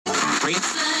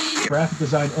graphic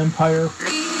design empire.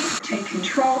 Take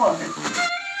control of it.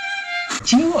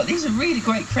 Do you know what? These are really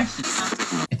great questions.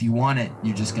 If you want it,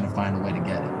 you're just going to find a way to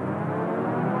get it.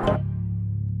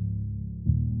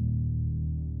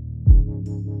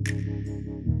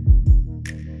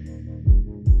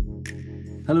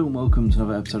 Hello and welcome to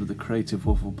another episode of the Creative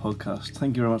Waffle Podcast.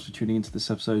 Thank you very much for tuning into this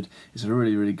episode. It's a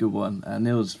really, really good one.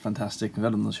 Neil's fantastic. I've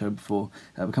had him on the show before.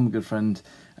 Become a good friend,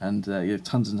 and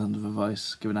tons and tons of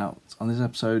advice given out on this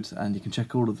episode. And you can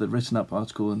check all of the written up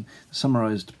article and the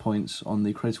summarised points on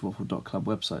the creativewaffle.club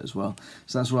website as well.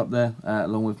 So that's all up there,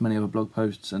 along with many other blog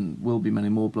posts, and will be many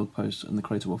more blog posts in the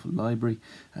Creative Waffle library.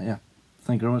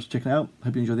 Thank you very much for checking it out.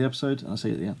 Hope you enjoy the episode, and I'll see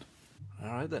you at the end. All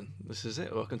right then, this is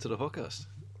it. Welcome to the podcast.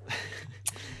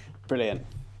 Brilliant.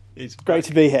 It's great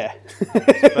to be here.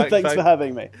 Thanks for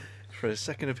having me. For his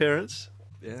second appearance.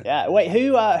 Yeah. Yeah. Wait,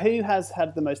 who has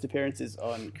had the most appearances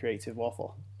on Creative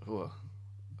Waffle? Oh,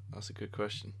 that's a good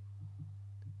question.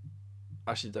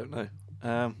 I actually don't know.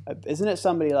 Isn't it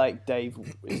somebody like Dave?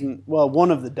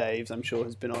 One of the Daves, I'm sure,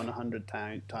 has been on 100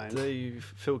 times.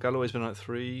 Phil Galloway's been on it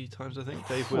 3 times, I think.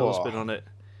 Dave Will's been on it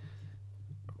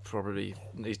probably.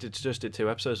 He just did 2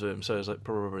 episodes with him, so it's like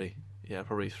probably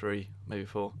 3, maybe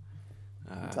 4.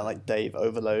 Is that like Dave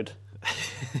overload?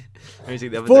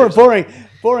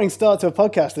 Boring start to a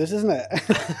podcast, this, isn't it?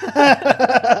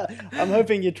 I'm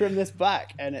hoping you trim this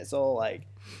back and it's all like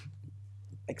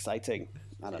exciting.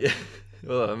 I don't know.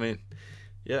 Well, I mean,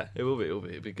 yeah, it will be. It'll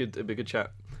be good. It'll be a good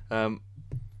chat.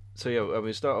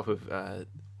 We start off with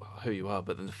who you are,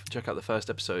 but then check out the first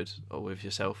episode with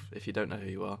yourself if you don't know who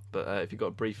you are. But if you've got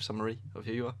a brief summary of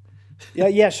who you are.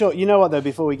 Yeah, sure. You know what, though,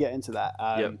 before we get into that,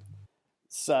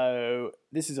 so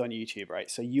this is on YouTube,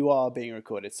 right? So you are being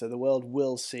recorded, so the world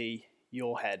will see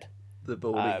your head. The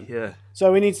baldy, yeah.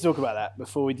 So we need to talk about that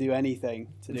before we do anything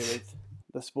to do with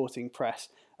the sporting press.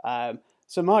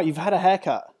 So Mark, you've had a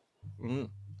haircut. Mm.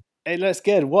 It looks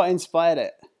good. What inspired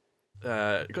it?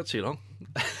 It got too long.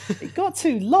 It got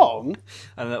too long?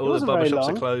 And all the barber shops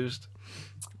are closed.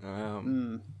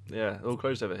 Yeah, all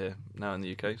closed over here now in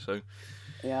the UK, so...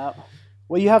 Yeah.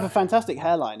 Well, you have a fantastic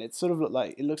hairline. It sort of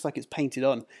looks like it's painted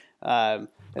on. I'm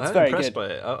very impressed good. by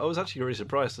it. I was actually really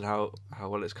surprised at how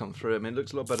well it's come through. I mean, it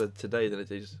looks a lot better today than it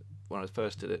did when I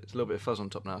first did it. It's a little bit of fuzz on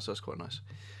top now, so that's quite nice.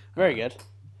 Very good.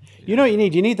 Yeah. You know what you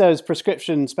need? You need those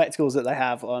prescription spectacles that they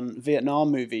have on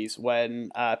Vietnam movies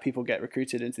when people get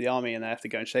recruited into the army and they have to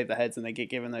go and shave their heads and they get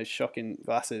given those shocking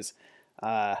glasses.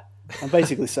 I'm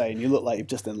basically saying you look like you've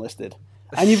just enlisted.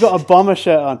 And you've got a bomber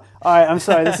shirt on. All right, I'm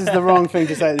sorry. This is the wrong thing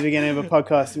to say at the beginning of a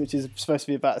podcast, which is supposed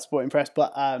to be about the sporting press.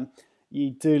 But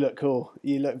you do look cool.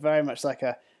 You look very much like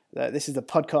this is the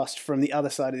podcast from the other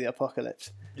side of the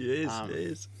apocalypse. It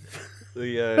is.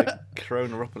 The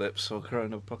Coronaropocalypse or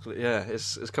Coronapocalypse. Yeah,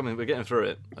 it's coming. We're getting through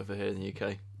it over here in the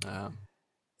UK.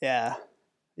 Yeah,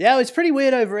 it's pretty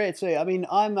weird over here too. I mean,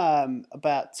 I'm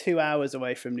about 2 hours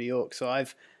away from New York, so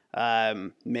I've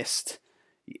missed...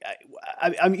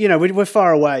 we're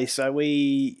far away, so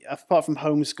we, apart from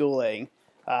homeschooling,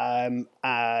 and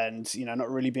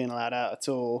not really being allowed out at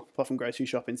all, apart from grocery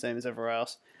shopping, same as everywhere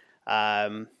else.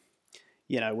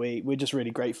 We're just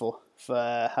really grateful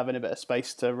for having a bit of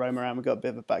space to roam around. We've got a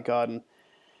bit of a back garden,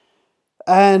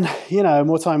 and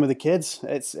more time with the kids.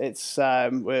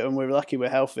 We're lucky, we're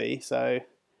healthy, so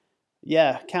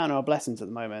yeah, counting our blessings at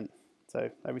the moment. So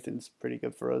everything's pretty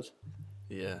good for us.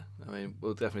 Yeah, I mean,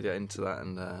 we'll definitely get into that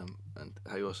and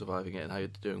how you're surviving it and how you're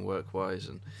doing work-wise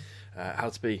and how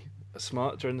to be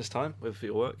smart during this time with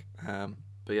your work.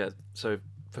 But yeah, so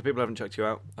for people who haven't checked you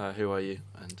out, who are you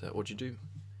and what do you do?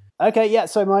 Okay, yeah,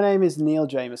 so my name is Neil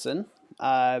Jameson.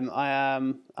 I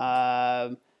am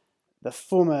the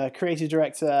former creative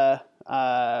director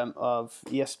of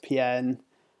ESPN,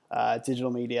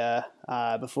 digital media.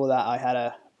 Before that, I had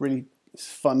a really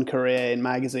fun career in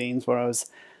magazines where I was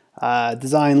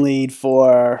design lead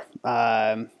for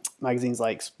magazines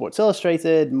like Sports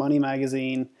Illustrated, Money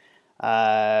Magazine,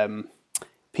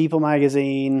 People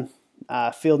Magazine,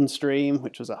 Field and Stream,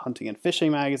 which was a hunting and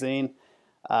fishing magazine,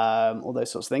 all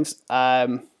those sorts of things.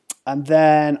 And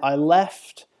then I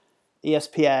left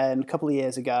ESPN a couple of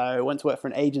years ago, went to work for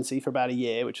an agency for about a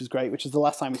year, which was great, which was the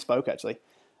last time we spoke, actually.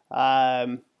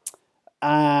 And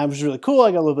it was really cool.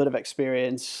 I got a little bit of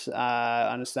experience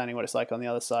understanding what it's like on the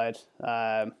other side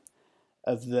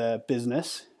of the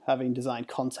business, having designed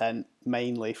content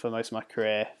mainly for most of my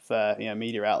career for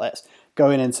media outlets.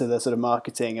 Going into the sort of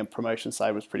marketing and promotion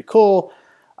side was pretty cool.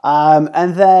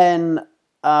 And then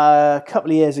a couple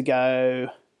of years ago,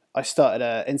 I started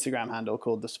an Instagram handle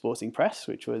called The Sporting Press,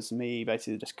 which was me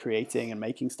basically just creating and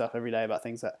making stuff every day about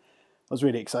things that I was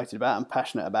really excited about and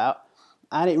passionate about.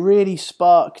 and it really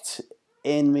sparked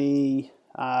in me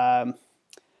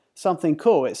something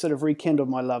cool. It sort of rekindled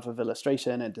my love of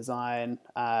illustration and design,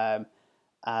 and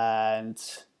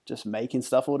just making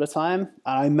stuff all the time.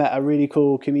 And I met a really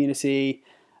cool community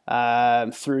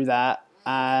through that.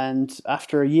 And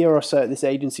after a year or so at this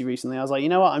agency recently, I was like, you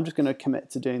know what, I'm just going to commit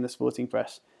to doing the Sporting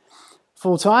Press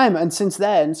full time. And since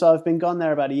then, so I've been gone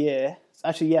there about a year.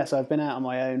 Actually, yes, I've been out on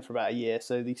my own for about a year.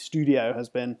 So the studio has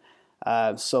been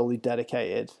solely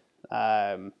dedicated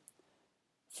for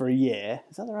a year.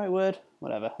 Is that the right word?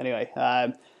 Whatever. Anyway,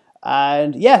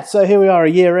 and yeah, so here we are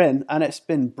a year in, and it's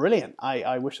been brilliant.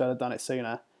 I wish I'd have done it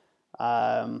sooner.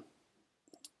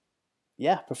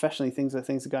 Yeah, professionally, things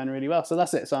are going really well. So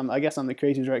that's it. So I guess I'm the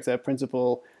creative director,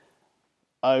 principal,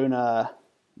 owner,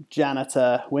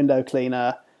 janitor, window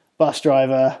cleaner, bus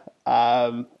driver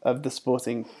of the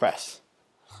Sporting Press.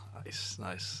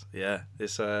 Nice. Yeah,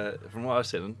 it's from what I've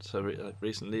seen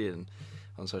recently and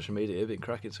on social media, you've been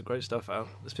cracking some great stuff out.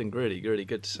 It's been really, really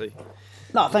good to see.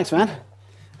 No, thanks, man.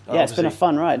 Yeah, it's been a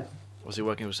fun ride. Obviously,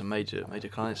 working with some major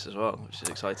clients as well, which is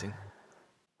exciting.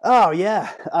 Oh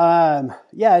yeah,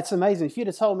 yeah, it's amazing. If you'd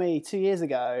have told me 2 years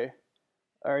ago,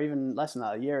 or even less than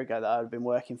that, a year ago, that I'd been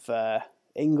working for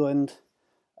England,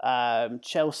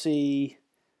 Chelsea,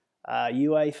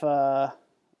 UEFA,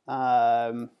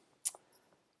 bunch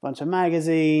of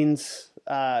magazines,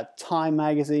 Time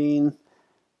magazine.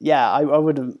 Yeah, I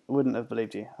wouldn't have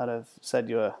believed you. I'd have said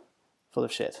you were full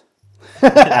of shit.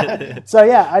 So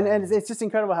yeah, and it's just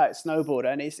incredible how it snowballed,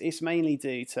 and it's mainly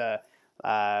due to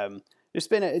it's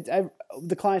been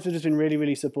the clients have just been really,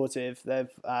 really supportive. They've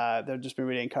just been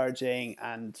really encouraging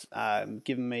and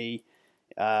given me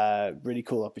really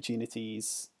cool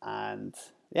opportunities, and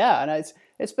yeah, and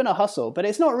it's been a hustle, but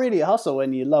it's not really a hustle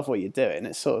when you love what you're doing.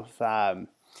 It's sort of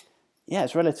yeah,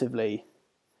 it's relatively.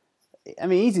 I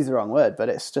mean, easy is the wrong word, but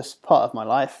it's just part of my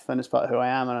life and it's part of who I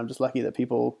am, and I'm just lucky that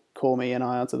people call me and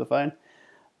I answer the phone,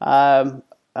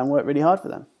 and work really hard for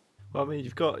them. Well, I mean,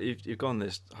 you've gone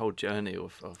this whole journey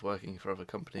of working for other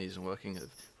companies and working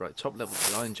at top level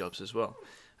design jobs as well.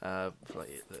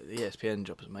 Like the ESPN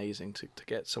job is amazing to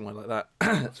get somewhere like that.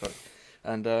 Sorry,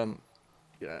 and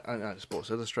yeah,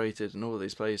 Sports Illustrated and all of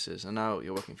these places, and now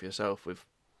you're working for yourself with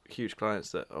huge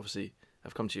clients that obviously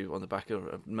have come to you on the back of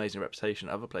an amazing reputation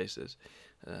at other places,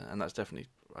 and that's definitely,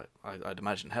 I'd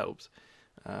imagine, helped.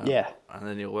 Yeah. And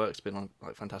then your work's been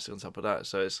fantastic on top of that.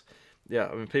 So it's, yeah,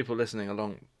 I mean, people listening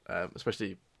along,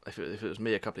 especially if it was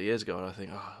me a couple of years ago, I think,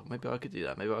 oh, maybe I could do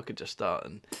that. Maybe I could just start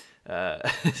and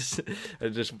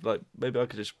and just maybe I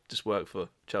could just work for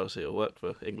Chelsea or work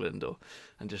for England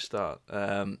and just start.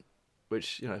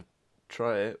 Which,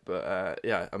 try it, but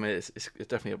yeah, I mean, it's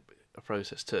definitely a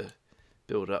process to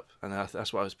build up, and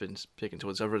that's what I've been speaking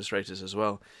towards other illustrators as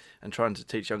well, and trying to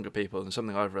teach younger people. And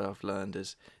something I've learned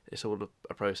is it's all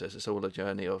a process. It's all a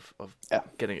journey of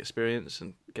getting experience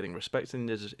and getting respect in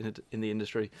the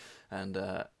industry, and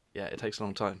yeah, it takes a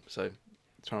long time. So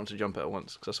try not to jump at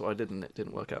once, because that's what I did, and it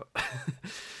didn't work out.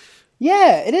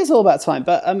 Yeah, it is all about time,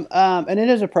 but and it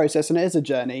is a process and it is a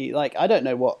journey. Like, I don't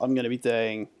know what I'm going to be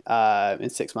doing in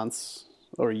 6 months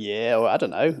or a year, or I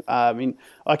don't know. I mean,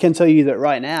 I can tell you that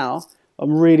right now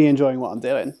I'm really enjoying what I'm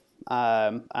doing,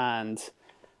 and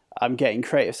I'm getting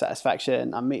creative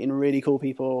satisfaction. I'm meeting really cool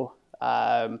people.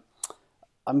 I'm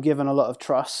given a lot of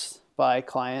trust by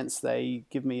clients. They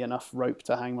give me enough rope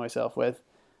to hang myself with.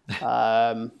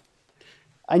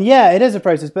 And yeah, it is a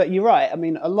process, but you're right. I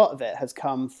mean, a lot of it has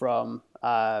come from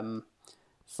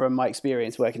my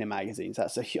experience working in magazines.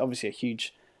 That's obviously a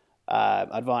huge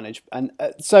advantage. And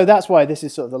so that's why this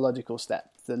is sort of the logical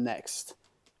step, the next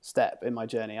step in my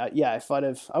journey. I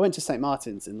went to St.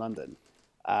 Martin's in London,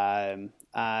 and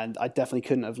I definitely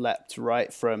couldn't have leapt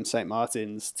right from St.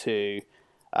 Martin's to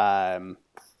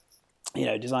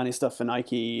designing stuff for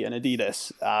Nike and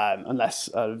Adidas, unless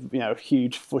a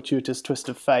huge fortuitous twist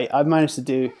of fate. I've managed to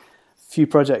do a few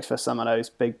projects for some of those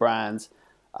big brands,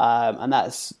 and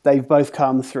they've both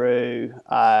come through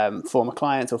former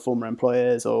clients or former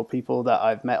employers or people that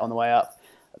I've met on the way up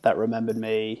that remembered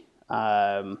me.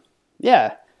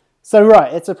 Yeah. So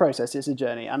right, it's a process, it's a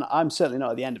journey, and I'm certainly not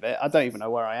at the end of it. I don't even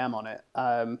know where I am on it.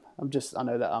 I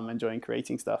know that I'm enjoying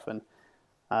creating stuff, and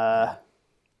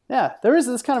yeah,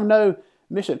 there's kind of no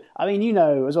mission. I mean,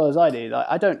 as well as I do,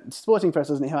 Sporting Press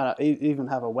doesn't even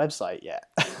have a website yet.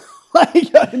 Like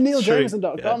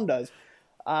NeilJameson.com does.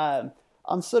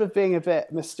 I'm sort of being a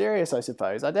bit mysterious, I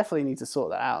suppose. I definitely need to sort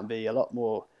that out and be a lot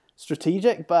more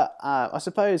strategic, but I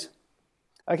suppose.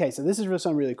 Okay, so this is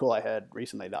something really cool I heard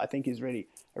recently that I think is really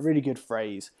a really good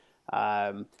phrase.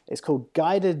 It's called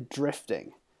guided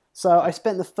drifting. So I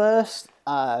spent the first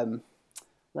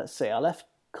let's see, I left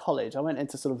college. I went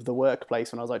into sort of the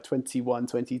workplace when I was like 21,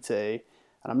 22, and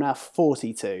I'm now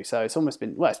 42. So it's almost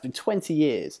been, it's been 20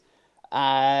 years.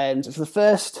 And for the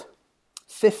first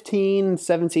 15,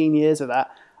 17 years of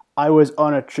that, I was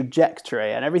on a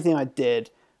trajectory, and everything I did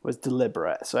was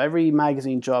deliberate. So every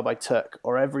magazine job I took,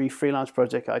 or every freelance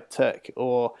project I took,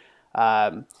 or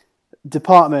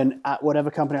department at whatever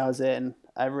company I was in,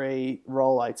 every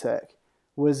role I took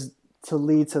was to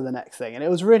lead to the next thing. And it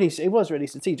was really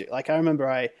strategic. Like I remember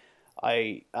I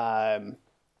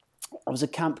was a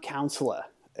camp counselor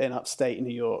in upstate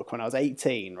New York when I was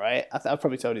 18, right? I've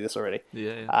probably told you this already.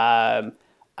 Yeah.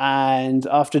 And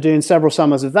after doing several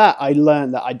summers of that, I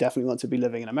learned that I definitely want to be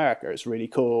living in America. It's really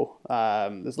cool.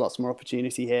 There's lots more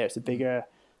opportunity here. It's a bigger,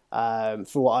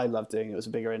 for what I love doing, it was a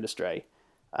bigger industry.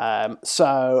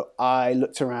 So I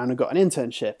looked around and got an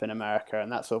internship in America,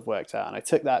 and that sort of worked out. And I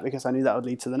took that because I knew that would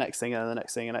lead to the next thing and the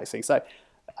next thing and the next thing. So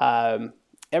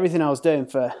everything I was doing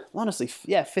for, honestly,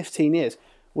 15 years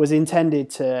was intended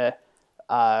to...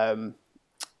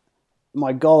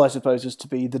 my goal, I suppose, was to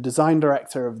be the design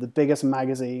director of the biggest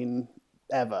magazine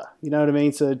ever. You know what I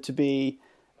mean? So to be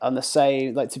on the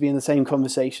same, like to be in the same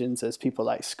conversations as people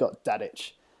like Scott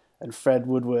Dadich and Fred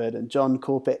Woodward and John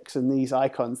Corpix and these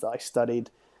icons that I studied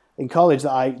in college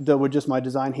that were just my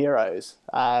design heroes.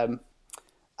 And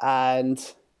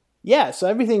yeah, so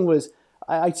everything was,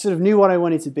 I sort of knew what I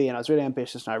wanted to be, and I was really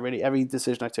ambitious, and every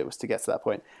decision I took was to get to that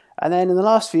point. And then in the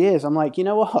last few years, I'm like, you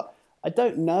know what? I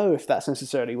don't know if that's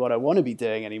necessarily what I want to be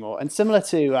doing anymore. And similar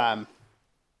to, I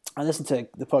listened to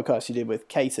the podcast you did with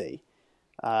Katie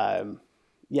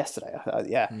yesterday.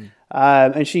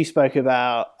 And she spoke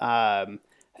about, I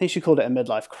think she called it a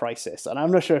midlife crisis. And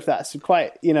I'm not sure if that's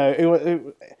quite,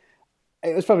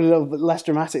 it was probably a little bit less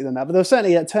dramatic than that. But there was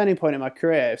certainly a turning point in my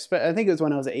career. I think it was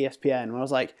when I was at ESPN, when I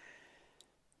was like,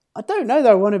 I don't know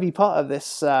that I want to be part of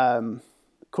this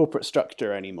corporate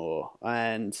structure anymore.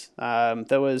 And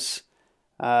there was...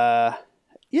 I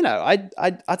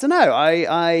don't know.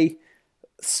 I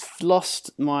lost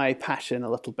my passion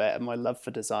a little bit and my love for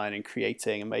design and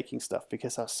creating and making stuff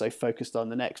because I was so focused on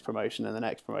the next promotion and the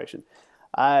next promotion.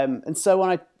 And so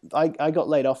when I got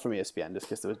laid off from ESPN just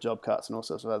because there was job cuts and all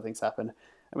sorts of other things happened.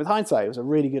 And with hindsight, it was a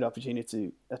really good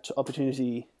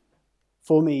opportunity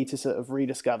for me to sort of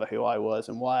rediscover who I was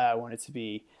and why I wanted to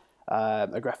be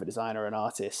a graphic designer, an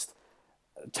artist,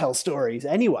 tell stories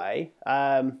anyway.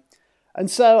 And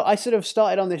so I sort of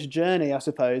started on this journey, I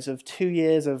suppose, of 2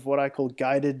 years of what I call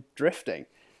guided drifting.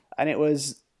 And it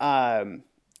was,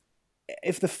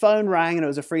 if the phone rang and it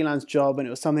was a freelance job and it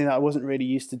was something that I wasn't really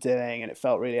used to doing and it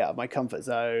felt really out of my comfort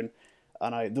zone,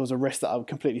 and there was a risk that I would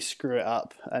completely screw it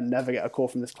up and never get a call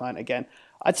from this client again,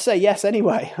 I'd say yes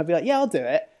anyway. I'd be like, yeah, I'll do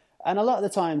it. And a lot of the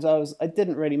times it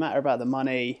didn't really matter about the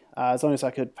money. As long as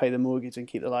I could pay the mortgage and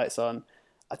keep the lights on,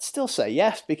 I'd still say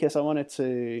yes because I wanted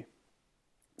to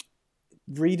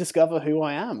rediscover who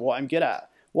I am, what I'm good at,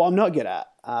 what I'm not good at.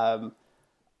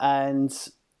 And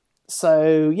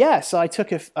so I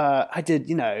took I did,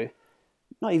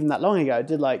 not even that long ago, I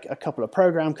did like a couple of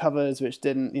program covers which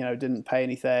didn't pay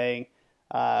anything,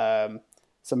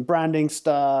 some branding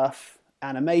stuff,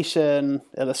 animation,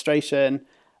 illustration,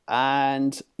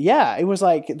 and yeah, it was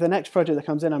like the next project that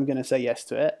comes in, I'm going to say yes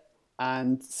to it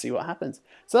and see what happens.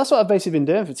 So that's what I've basically been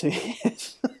doing for 2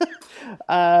 years.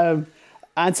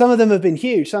 And some of them have been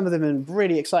huge. Some of them have been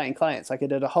really exciting clients. Like I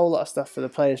did a whole lot of stuff for the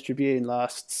Players Tribune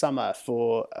last summer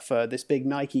for this big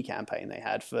Nike campaign they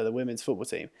had for the women's football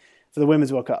team, for the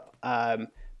Women's World Cup,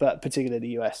 but particularly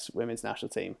the US women's national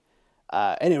team.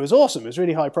 And it was awesome. It was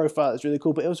really high profile. It was really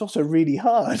cool, but it was also really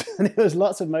hard. And it was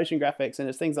lots of motion graphics and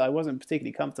it's things that I wasn't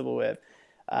particularly comfortable with.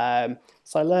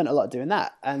 So I learned a lot doing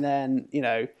that. And then,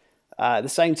 at the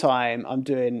same time, I'm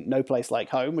doing No Place Like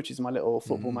Home, which is my little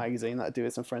football magazine that I do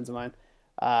with some friends of mine.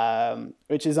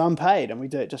 Which is unpaid, and we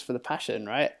do it just for the passion,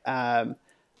 right?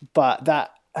 But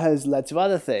that has led to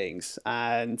other things,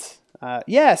 and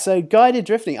so guided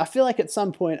drifting. I feel like at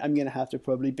some point I'm going to have to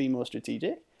probably be more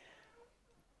strategic,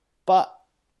 but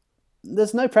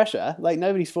there's no pressure. Like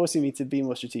nobody's forcing me to be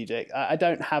more strategic. I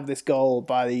don't have this goal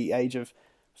by the age of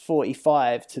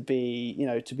 45 to be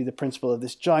the principal of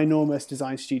this ginormous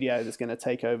design studio that's going to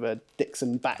take over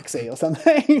Dixon Baxi or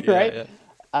something, right?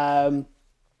 Yeah.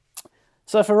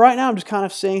 So for right now, I'm just kind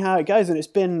of seeing how it goes. And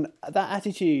that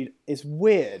attitude is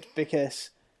weird because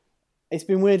it's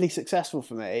been weirdly successful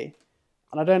for me.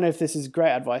 And I don't know if this is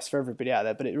great advice for everybody out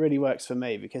there, but it really works for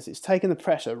me because it's taken the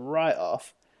pressure right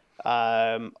off.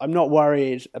 I'm not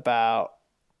worried about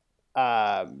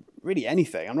really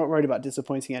anything. I'm not worried about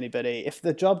disappointing anybody. If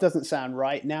the job doesn't sound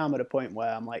right, now I'm at a point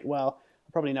where I'm like, well,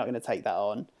 I'm probably not going to take that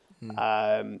on.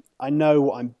 I know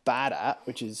what I'm bad at,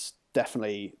 which is that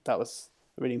was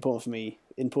a really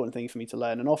important thing for me to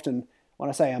learn. And often when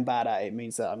I say I'm bad at it, it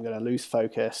means that I'm going to lose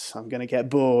focus. I'm going to get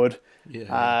bored.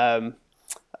 And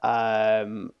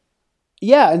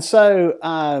so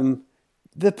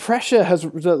the pressure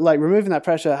removing that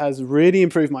pressure has really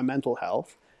improved my mental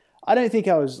health. I don't think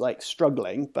I was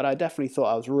struggling, but I definitely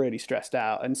thought I was really stressed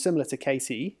out. And similar to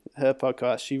Katie, her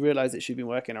podcast, she realized that she'd been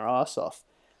working her ass off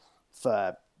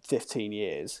for 15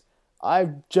 years.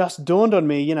 I've just dawned on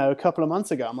me, a couple of months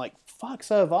ago. I'm like, fuck,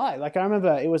 so have I. I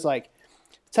remember it was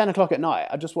 10 o'clock at night.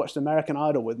 I just watched American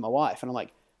Idol with my wife, and I'm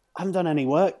like, I haven't done any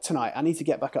work tonight. I need to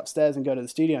get back upstairs and go to the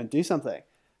studio and do something.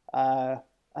 And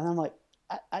I'm like,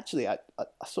 actually, I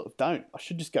sort of don't. I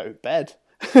should just go to bed.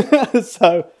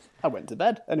 So I went to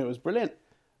bed, and it was brilliant.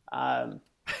 You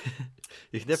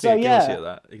can definitely get guilty of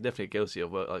that. You can definitely get guilty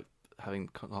of work, having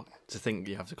to think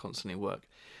you have to constantly work.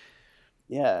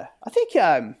 Yeah, I think,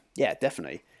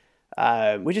 definitely.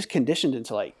 We're just conditioned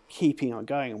into keeping on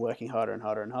going and working harder and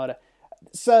harder and harder.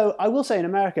 So I will say in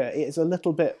America, it is a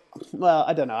little bit, well,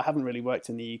 I don't know. I haven't really worked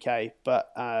in the UK,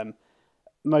 but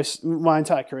my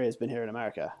entire career has been here in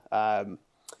America.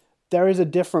 There is a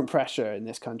different pressure in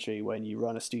this country when you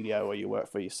run a studio or you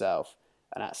work for yourself,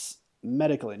 and that's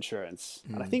medical insurance.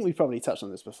 And I think we've probably touched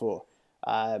on this before.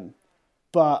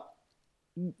 But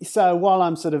so while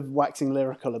I'm sort of waxing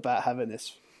lyrical about having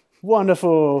this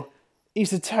wonderful,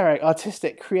 esoteric,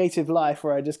 artistic, creative life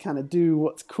where I just kind of do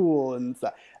what's cool and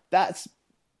stuff, that's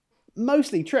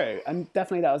mostly true. And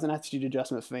definitely that was an attitude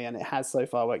adjustment for me, and it has so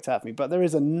far worked out for me. But there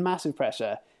is a massive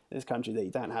pressure in this country that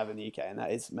you don't have in the UK, and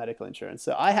that is medical insurance.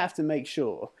 So I have to make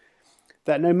sure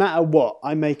that no matter what,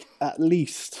 I make at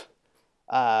least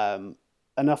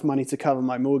enough money to cover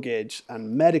my mortgage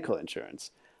and medical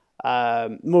insurance.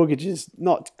 Mortgage is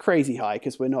not crazy high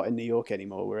because we're not in New York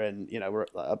anymore. We're in, we're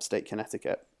upstate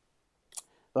Connecticut.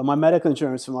 But my medical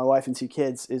insurance for my wife and 2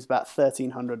 kids is about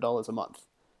 $1,300 a month.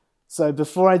 So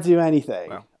before I do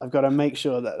anything, wow, I've got to make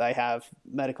sure that they have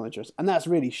medical insurance. And that's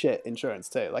really shit insurance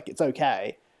too. It's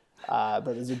okay, but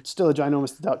there's still a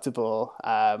ginormous deductible.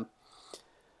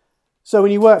 So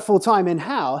when you work full-time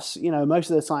in-house, most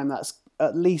of the time that's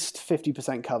at least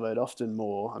 50% covered, often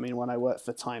more. I mean, when I worked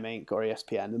for Time Inc. or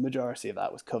ESPN, the majority of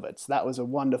that was covered. So that was a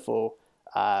wonderful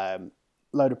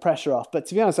load of pressure off. But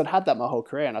to be honest, I'd had that my whole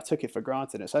career and I took it for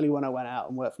granted. It's only when I went out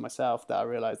and worked for myself that I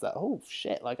realized that, oh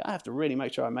shit, I have to really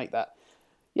make sure I make that,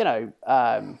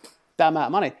 that amount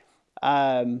of money.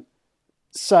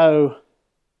 So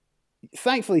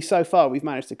thankfully, so far, we've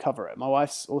managed to cover it. My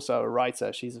wife's also a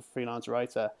writer. She's a freelance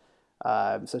writer.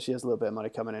 So she has a little bit of money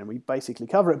coming in. We basically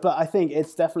cover it. But I think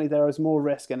it's definitely, there is more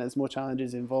risk and there's more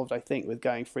challenges involved, I think, with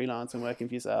going freelance and working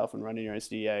for yourself and running your own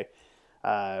studio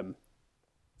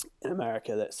in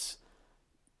America. That's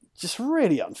just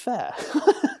really unfair.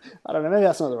 I don't know, maybe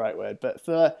that's not the right word. But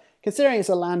considering it's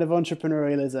a land of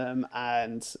entrepreneurialism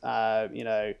and,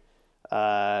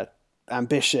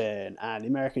 ambition and the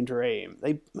American dream,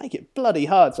 they make it bloody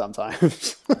hard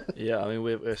sometimes. Yeah, I mean,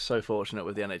 we're so fortunate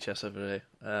with the NHS over here.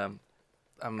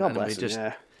 God bless them,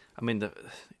 yeah. I mean,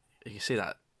 you see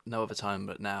that no other time,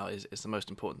 but now is the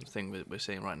most important thing we're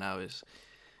seeing right now is,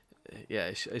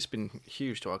 it's been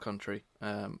huge to our country,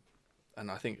 and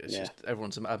I think it's just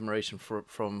everyone's admiration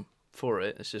for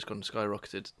it. It's just gone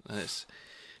skyrocketed, and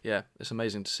it's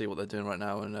amazing to see what they're doing right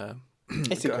now, and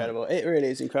it's incredible. It really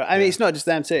is incredible. I mean, it's not just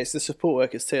them too; it's the support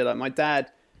workers too. Like my dad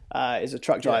is a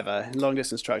truck driver, long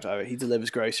distance truck driver. He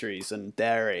delivers groceries and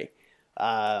dairy.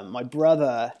 My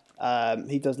brother,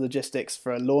 he does logistics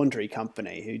for a laundry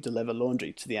company who deliver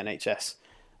laundry to the NHS.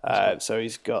 So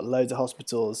he's got loads of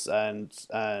hospitals and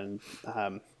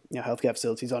healthcare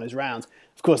facilities on his rounds.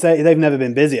 Of course, they've never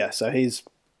been busier. So he's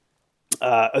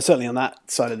certainly on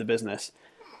that side of the business.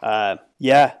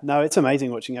 It's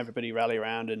amazing watching everybody rally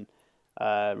around and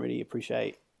really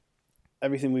appreciate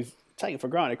everything we've taken for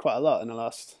granted quite a lot in the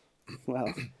last,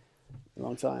 a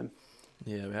long time.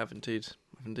 Yeah, we have indeed.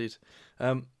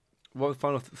 One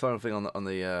final thing on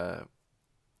the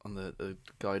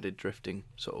guided drifting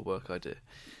sort of work I do.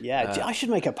 Yeah, I should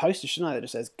make a poster, shouldn't I, that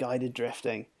just says guided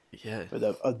drifting. Yeah. With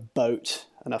a boat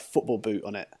and a football boot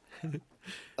on it.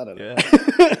 I don't know. Yeah,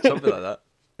 something like that.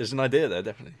 There's an idea there,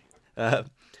 definitely. But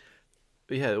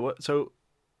yeah, so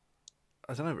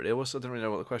I don't know really. I don't really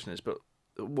know what the question is, but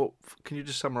what can you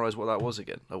just summarize what that was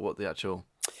again, or what the actual?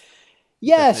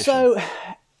 Yeah. definition? So.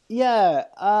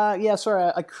 Yeah.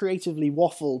 Sorry, I creatively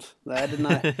waffled there, didn't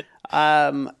I?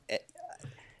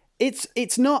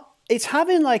 It's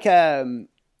having like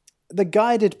the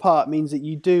guided part means that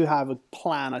you do have a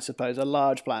plan, I suppose, a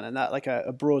large plan, and that like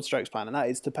a broad strokes plan, and that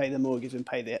is to pay the mortgage and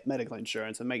pay the medical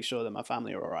insurance and make sure that my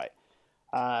family are all right.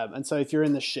 And so if you're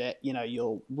in the shit,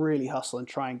 you'll really hustle and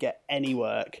try and get any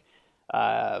work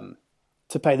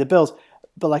to pay the bills.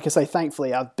 But like I say,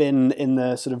 thankfully, I've been in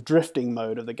the sort of drifting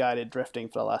mode of the guided drifting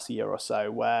for the last year or so,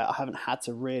 where I haven't had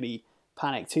to really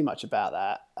panic too much about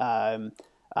that. And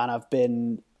I've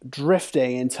been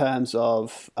drifting in terms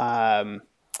of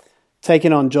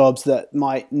taking on jobs that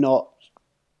might not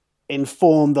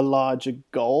inform the larger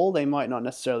goal. They might not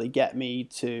necessarily get me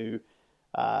to...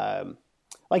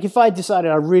 like if I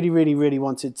decided I really, really, really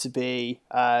wanted to be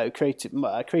a creative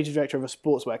director of a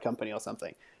sportswear company or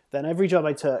something, then every job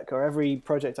I took or every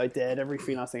project I did, every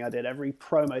freelance thing I did, every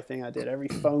promo thing I did, every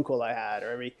phone call I had,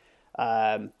 or every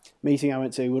meeting I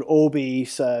went to would all be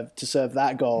served to serve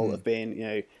that goal of being,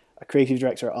 a creative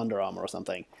director at Under Armour or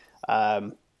something.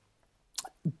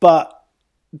 But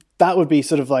that would be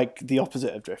sort of like the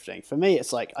opposite of drifting. For me,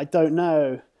 it's like, I don't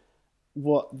know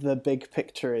what the big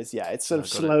picture is yet. It's sort of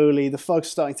slowly, the fog's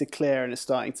starting to clear and it's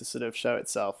starting to sort of show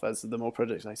itself as the more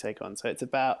projects I take on. So it's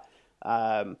about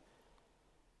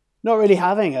not really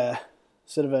having a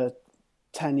sort of a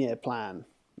 10-year plan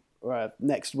or a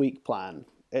next week plan.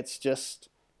 It's just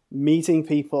meeting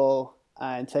people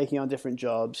and taking on different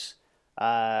jobs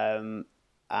and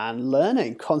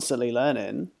learning, constantly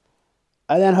learning.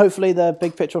 And then hopefully the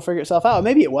big picture will figure itself out. Or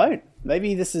maybe it won't.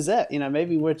 Maybe this is it.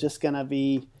 Maybe we're just going to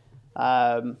be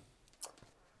on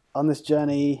this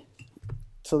journey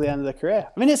till the end of the career.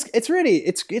 I mean,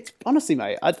 it's honestly,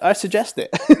 mate, I suggest it.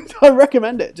 I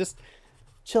recommend it. Just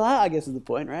chill out, I guess, is the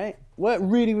point, right? Work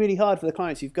really, really hard for the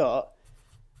clients you've got.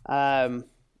 And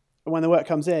when the work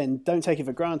comes in, don't take it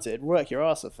for granted. Work your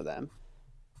arse off for them.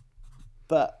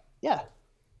 But yeah,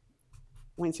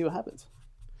 wait and see what happens.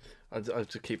 I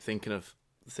just keep thinking of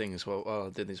things. Well, I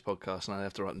did these podcasts and I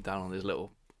have to write them down on these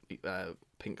little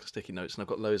pink sticky notes, and I've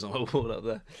got loads on my wall up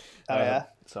there. Oh yeah.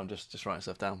 So I'm just writing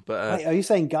stuff down. But wait, are you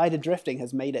saying guided drifting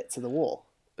has made it to the wall?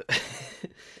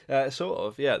 Sort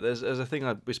of, yeah. There's a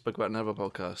thing we spoke about in another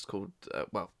podcast called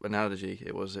analogy.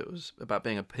 It was about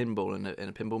being a pinball in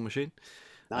a pinball machine.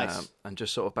 Nice. And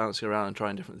just sort of bouncing around and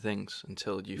trying different things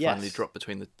until you finally drop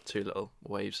between the two little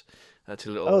waves,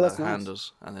 two little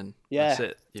handles, and then that's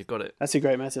it. You've got it. That's a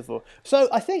great metaphor. So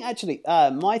I think actually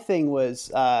my thing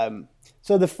was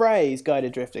so the phrase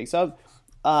guided drifting. So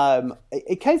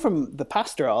it came from the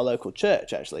pastor at our local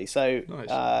church actually. So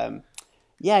nice.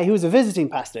 He was a visiting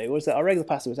pastor. It was that our regular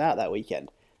pastor was out that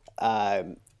weekend.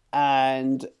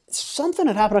 And something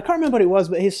had happened. I can't remember what it was,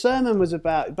 but his sermon was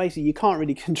about basically you can't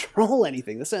really control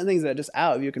anything. There's certain things that are just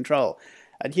out of your control.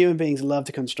 And human beings love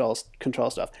to control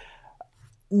stuff.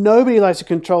 Nobody likes to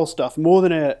control stuff more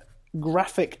than a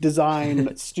graphic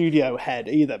design studio head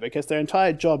either, because their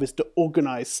entire job is to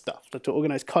organize stuff, to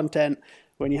organize content.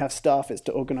 When you have staff, it's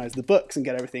to organize the books and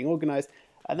get everything organized.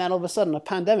 And then all of a sudden a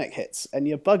pandemic hits and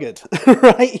you're buggered,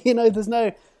 right?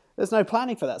 There's no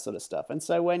planning for that sort of stuff. And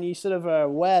so when you sort of are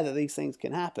aware that these things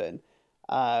can happen,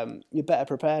 you're better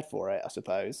prepared for it, I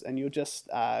suppose. And you'll just,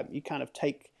 you kind of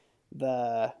take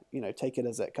it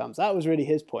as it comes. That was really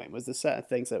his point, was there's certain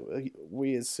things that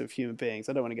we as sort of human beings,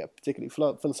 I don't want to get particularly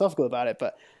philosophical about it,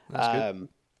 but that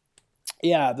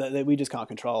we just can't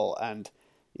control. And,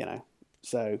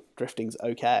 so drifting's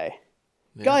okay.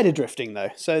 Yeah. Guided drifting though.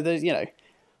 So there's,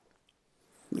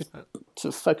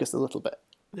 sort of focus a little bit.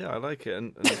 Yeah, I like it,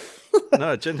 and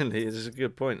no, genuinely, it's a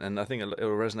good point, and I think it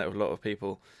will resonate with a lot of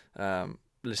people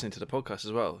listening to the podcast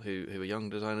as well, who are young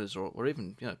designers or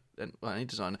even any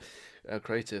designer,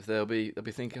 creative. They'll be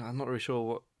thinking, I'm not really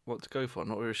sure what to go for. I'm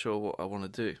not really sure what I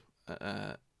want to do,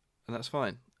 and that's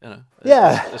fine.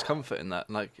 There's comfort in that.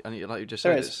 Like you just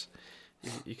said,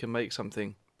 you can make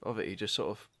something of it. You just sort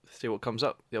of see what comes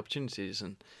up, the opportunities,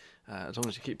 and as long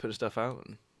as you keep putting stuff out.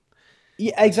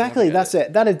 Yeah, exactly. That's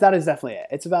it. That is definitely it.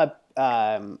 It's about.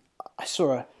 I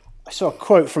saw a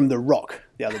quote from The Rock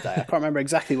the other day. I can't remember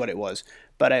exactly what it was,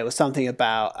 but it was something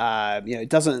about it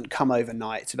doesn't come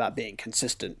overnight. It's about being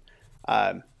consistent.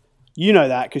 You know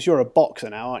that because you're a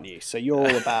boxer now, aren't you? So you're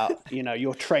all about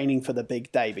you're training for the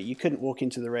big day, but you couldn't walk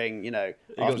into the ring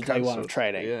after day one of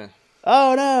training. Yeah.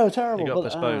 Oh no, terrible. You got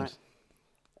postponed. Right.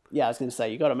 Yeah, I was going to say,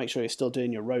 you got to make sure you're still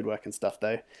doing your road work and stuff,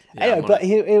 though. Yeah, anyway, but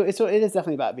it is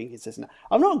definitely about being consistent.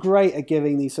 I'm not great at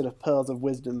giving these sort of pearls of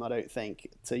wisdom, I don't think,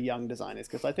 to young designers,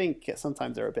 because I think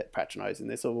sometimes they're a bit patronizing.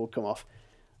 They sort of all come off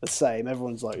the same.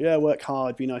 Everyone's like, yeah, work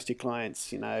hard, be nice to your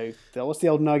clients, What's the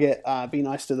old nugget? Be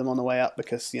nice to them on the way up,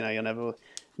 because, you'll never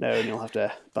know, and you'll have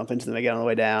to bump into them again on the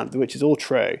way down, which is all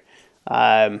true.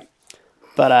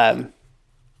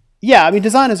 Yeah, I mean,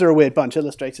 designers are a weird bunch.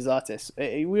 Illustrators, artists.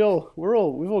 We've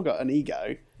all got an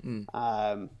ego, and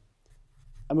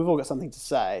we've all got something to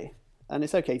say, and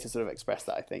it's okay to sort of express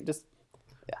that. I think just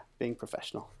being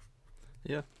professional.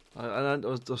 Yeah, and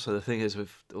also the thing is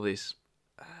with all these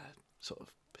sort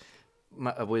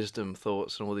of wisdom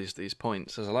thoughts and all these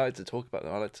points, as I like to talk about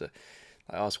them, I like to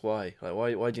ask why. Like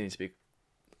why do you need to be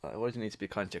why do you need to be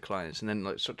kind to your clients, and then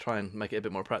like sort of try and make it a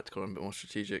bit more practical and a bit more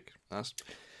strategic.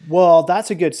 Well,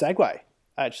 that's a good segue,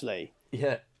 actually.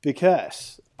 Yeah.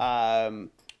 Because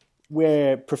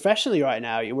we're professionally right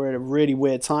now, we're at a really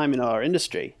weird time in our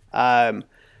industry.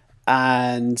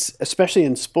 And especially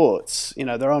in sports,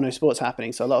 there are no sports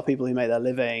happening. So a lot of people who make their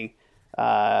living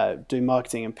doing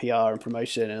marketing and PR and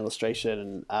promotion and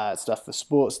illustration and stuff for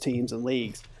sports teams and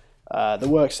leagues, the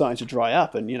work's starting to dry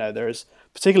up. And, there's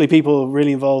particularly people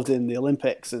really involved in the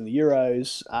Olympics and the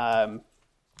Euros.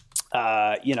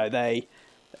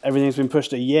 Everything's been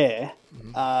pushed a year.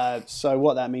 So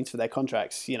what that means for their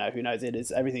contracts, who knows?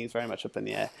 Everything is very much up in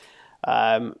the air.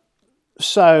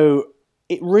 So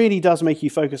it really does make you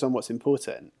focus on what's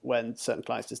important when certain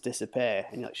clients just disappear,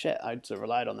 and you're like, shit, I sort of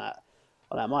relied on that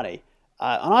money.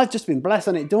 And I've just been blessed,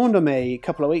 and it dawned on me a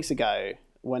couple of weeks ago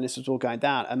when this was all going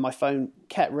down, and my phone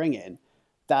kept ringing,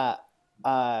 that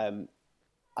I've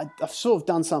sort of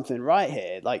done something right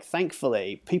here. Like,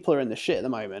 thankfully, people are in the shit at the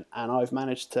moment, and I've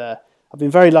been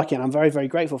very lucky, and I'm very, very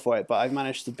grateful for it, but I've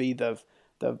managed to be the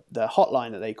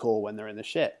hotline that they call when they're in the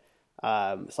shit.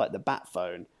 It's like the bat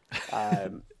phone.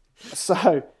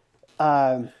 So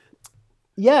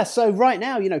right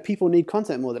now, people need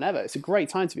content more than ever. It's a great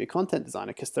time to be a content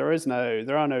designer because there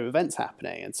are no events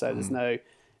happening, and so there's no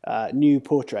new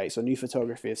portraits or new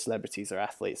photography of celebrities or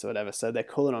athletes or whatever. So they're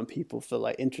calling on people for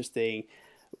like interesting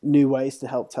new ways to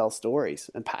help tell stories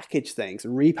and package things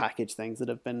and repackage things that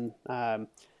have been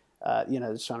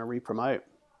just trying to re-promote.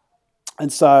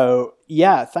 And so,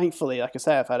 thankfully, like I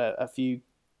say, I've had a few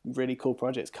really cool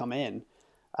projects come in.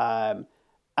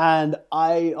 And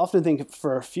I often think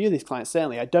for a few of these clients,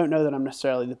 certainly, I don't know that I'm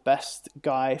necessarily the best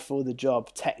guy for the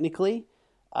job technically.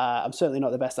 I'm certainly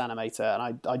not the best animator,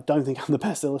 and I don't think I'm the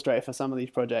best illustrator for some of these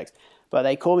projects. But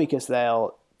they call me because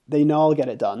they know I'll get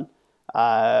it done.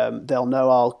 They'll know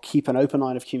I'll keep an open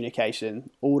line of communication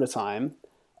all the time.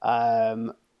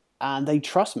 And they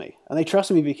trust me. And they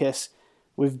trust me because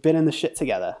we've been in the shit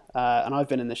together. And I've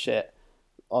been in the shit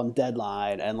on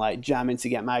deadline and like jamming to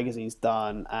get magazines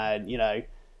done. And,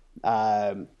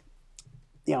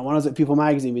 when I was at People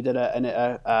Magazine, we did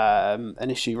an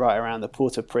issue right around the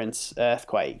Port-au-Prince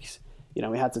earthquakes.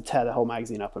 We had to tear the whole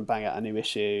magazine up and bang out a new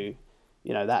issue,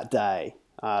 that day.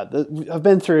 I've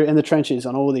been through in the trenches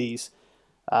on all these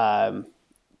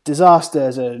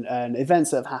disasters and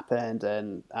events that have happened.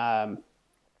 And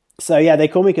so, they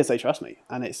call me because they trust me.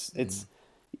 And it's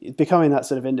becoming that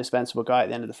sort of indispensable guy at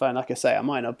the end of the phone. Like I say, I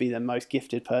might not be the most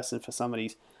gifted person for some of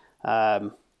these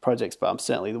projects, but I'm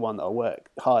certainly the one that will work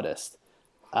hardest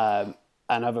and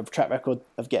have a track record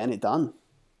of getting it done.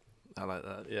 I like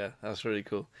that. Yeah, that's really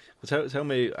cool. Well, tell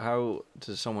me, how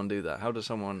does someone do that? How does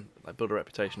someone like build a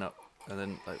reputation up and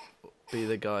then like be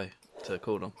the guy to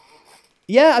call on?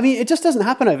 Yeah, I mean, it just doesn't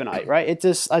happen overnight, right? It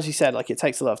just, as you said, like it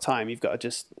takes a lot of time. You've got to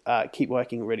just keep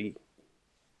working really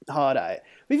hard at it.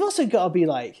 We've also got to be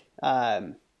like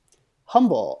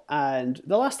humble. And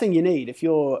the last thing you need, if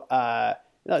you're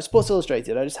like Sports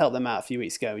Illustrated, I just helped them out a few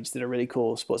weeks ago. We just did a really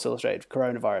cool Sports Illustrated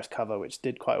coronavirus cover, which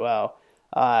did quite well.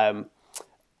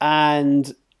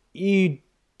 And you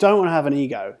don't want to have an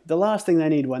ego. The last thing they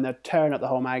need when they're tearing up the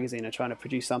whole magazine and trying to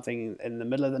produce something in the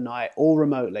middle of the night or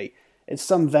remotely, it's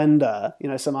some vendor,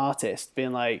 some artist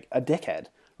being like a dickhead,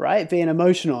 right? Being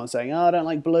emotional and saying, oh, I don't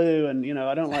like blue, and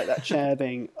I don't like that chair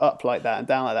being up like that and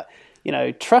down like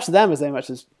that. Trust them as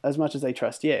much as they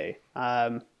trust you.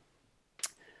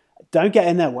 Don't get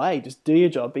in their way. Just do your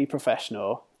job, be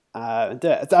professional, and do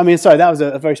it. I mean, sorry, that was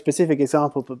a very specific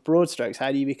example, but broad strokes,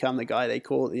 how do you become the guy they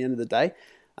call at the end of the day?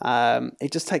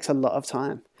 It just takes a lot of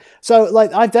time. So,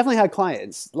 like, I've definitely had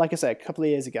clients, like I said, a couple of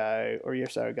years ago or a year or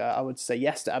so ago, I would say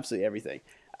yes to absolutely everything.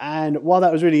 And while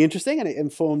that was really interesting and it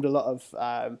informed a lot of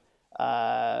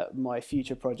my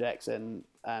future projects and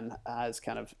has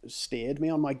kind of steered me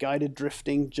on my guided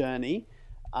drifting journey,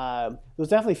 there was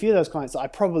definitely a few of those clients that I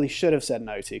probably should have said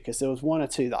no to, because there was one or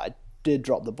two that I did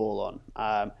drop the ball on.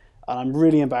 And I'm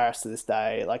really embarrassed to this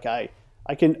day. Like I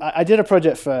did a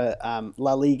project for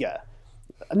La Liga.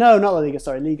 No, not La Liga,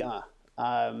 sorry, Ligue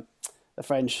 1, the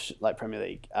French Premier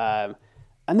League.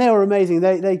 And they were amazing.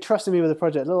 They trusted me with a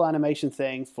project, a little animation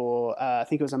thing for, I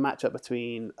think it was a matchup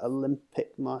between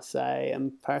Olympique Marseille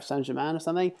and Paris Saint-Germain or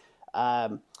something.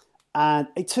 And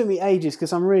it took me ages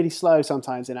because I'm really slow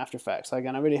sometimes in After Effects. Like,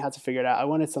 and I really had to figure it out. I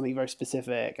wanted something very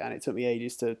specific, and it took me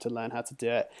ages to learn how to do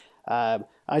it.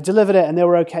 I delivered it, and they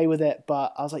were okay with it.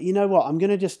 But I was like, you know what? I'm going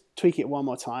to just tweak it one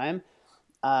more time.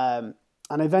 And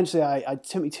eventually, it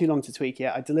took me too long to tweak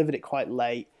it. I delivered it quite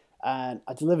late, and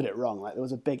I delivered it wrong. Like, there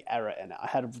was a big error in it. I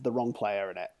had the wrong player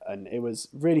in it, and it was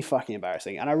really fucking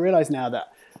embarrassing. And I realize now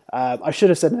that I should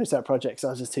have said no to that project because I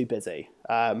was just too busy.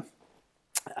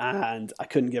 And I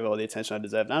couldn't give it all the attention I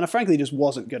deserved. And I frankly just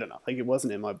wasn't good enough. Like, it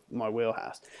wasn't in my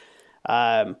wheelhouse.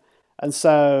 And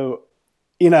so,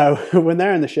 you know, when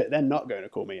they're in the shit, they're not going to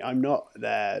call me. I'm not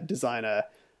their designer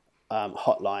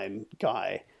hotline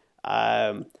guy.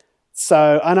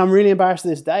 So, and I'm really embarrassed to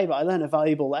this day, but I learned a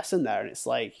valuable lesson there. And it's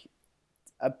like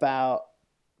about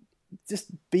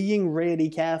just being really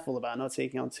careful about not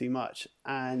taking on too much.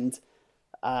 And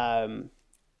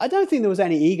I don't think there was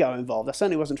any ego involved. I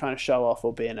certainly wasn't trying to show off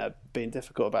or being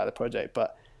difficult about the project,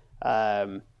 but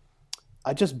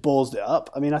I just ballsed it up.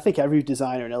 I mean, I think every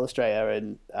designer and illustrator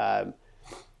and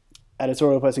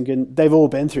editorial person, they've all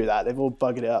been through that. They've all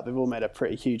buggered it up. They've all made a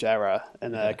pretty huge error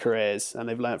in their careers, and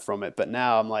they've learned from it. But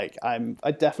now I'm like, I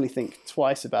definitely think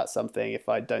twice about something if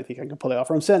I don't think I can pull it off.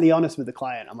 Or I'm certainly honest with the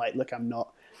client. I'm like, look, I'm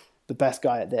not the best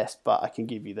guy at this, but I can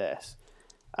give you this.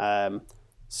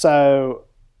 So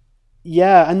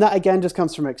yeah, and that again just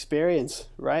comes from experience,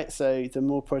 right? So the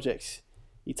more projects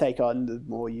you take on, the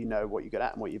more you know what you're good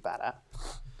at and what you're bad at.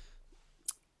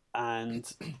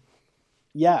 And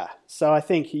yeah, so I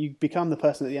think you become the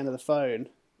person at the end of the phone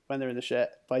when they're in the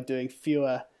shit by doing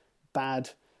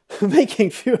making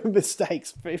fewer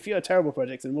mistakes, fewer terrible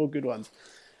projects and more good ones.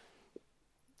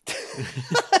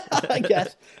 I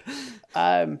guess.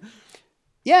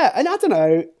 Yeah, and I don't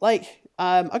know, like,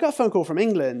 I got a phone call from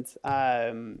England,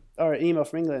 or an email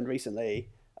from England recently.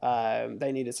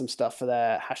 They needed some stuff for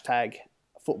their hashtag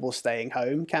football staying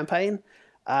home campaign.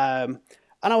 And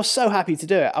I was so happy to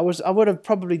do it. I would have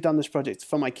probably done this project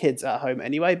for my kids at home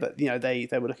anyway, but you know, they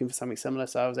were looking for something similar,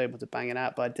 so I was able to bang it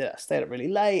out. But I stayed up really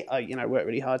late. I worked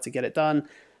really hard to get it done.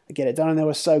 And they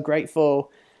were so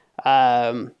grateful.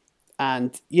 And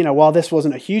you know, while this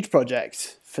wasn't a huge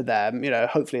project for them, you know,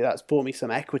 hopefully that's brought me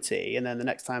some equity, and then the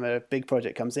next time a big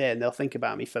project comes in, they'll think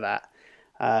about me for that.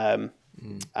 And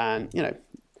you know,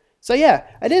 so yeah,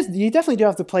 it is. You definitely do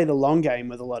have to play the long game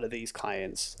with a lot of these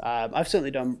clients. I've certainly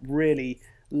done really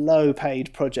low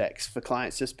paid projects for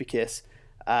clients just because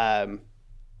I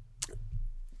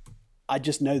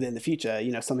just know that in the future,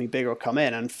 you know, something bigger will come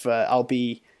in, and I'll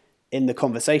be in the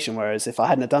conversation. Whereas if I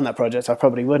hadn't have done that project, I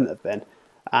probably wouldn't have been.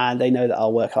 And they know that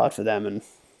I'll work hard for them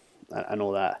and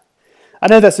all that. I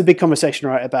know that's a big conversation,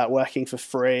 right, about working for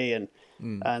free, and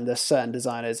there's certain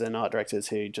designers and art directors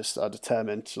who just are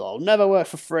determined to, I'll never work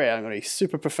for free. I'm going to be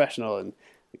super professional and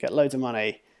get loads of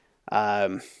money.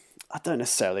 I don't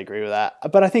necessarily agree with that,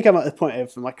 but I think I'm at the point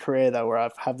of my career though where I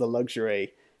have the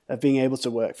luxury of being able to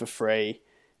work for free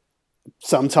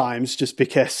sometimes just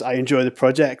because I enjoy the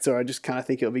project, or I just kind of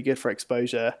think it'll be good for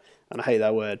exposure. And I hate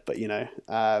that word, but you know.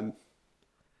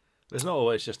 It's not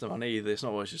always just the money either. It's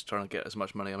not always just trying to get as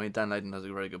much money. I mean, Dan Layden has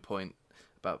a very good point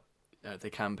about they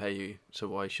can pay you, so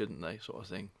why shouldn't they, sort of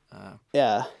thing.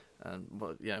 Yeah. And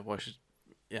why should?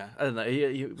 Yeah, I don't know.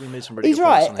 We made some really good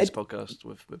points on his podcast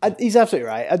with he's absolutely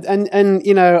right, and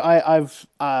you know,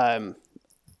 I'm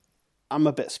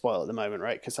a bit spoiled at the moment,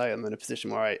 right? Because I am in a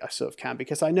position where I sort of can,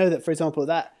 because I know that, for example,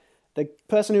 that the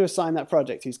person who assigned that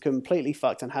project, who's completely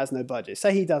fucked and has no budget,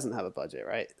 say he doesn't have a budget,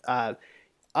 right?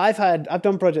 I've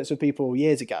done projects with people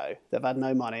years ago that have had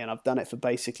no money, and I've done it for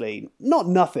basically not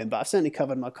nothing, but I've certainly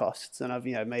covered my costs, and I've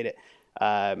made it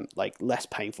like less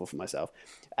painful for myself.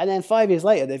 And then 5 years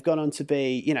later, they've gone on to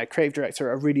be creative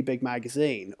director at a really big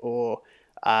magazine, or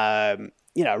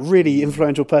really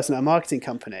influential person at a marketing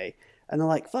company, and they're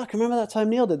like, "Fuck, remember that time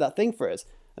Neil did that thing for us?"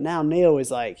 And now Neil is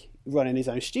like running his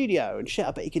own studio, and shit,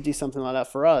 I bet he could do something like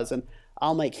that for us, and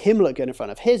I'll make him look good in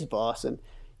front of his boss. And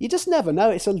you just never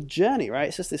know. It's a journey, right?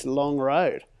 It's just this long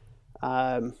road.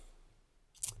 Like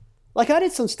I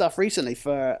did some stuff recently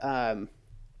for,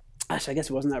 actually I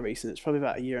guess it wasn't that recent. It's probably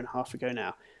about a year and a half ago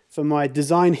now, for my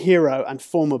design hero and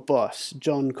former boss,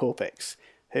 John Corpix,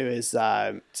 who is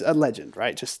a legend,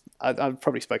 right? I've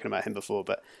probably spoken about him before,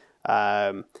 but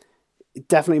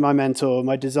definitely my mentor,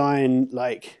 my design,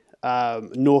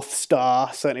 North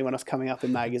Star, certainly when I was coming up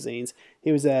in magazines.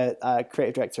 He was a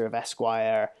creative director of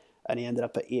Esquire, and he ended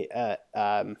up at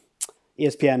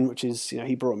ESPN, which is,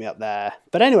 he brought me up there.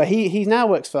 But anyway, he now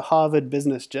works for Harvard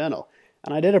Business Journal.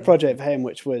 And I did a project for him,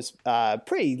 which was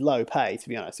pretty low pay, to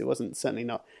be honest. It wasn't certainly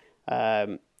not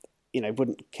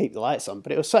wouldn't keep the lights on.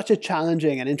 But it was such a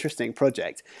challenging and interesting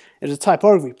project. It was a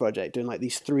typography project doing like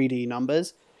these 3D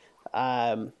numbers.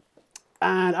 And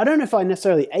I don't know if I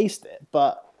necessarily aced it,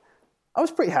 but I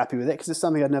was pretty happy with it because it's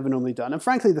something I'd never normally done. And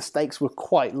frankly, the stakes were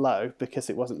quite low because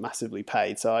it wasn't massively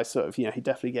paid. So I sort of, he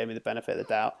definitely gave me the benefit of the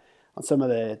doubt on some of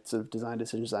the sort of design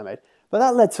decisions I made. But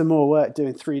that led to more work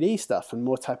doing 3D stuff and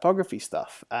more typography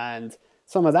stuff. And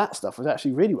some of that stuff was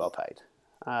actually really well paid.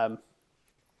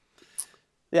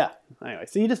 Yeah, anyway,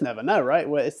 so you just never know, right?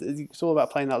 It's all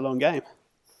about playing that long game.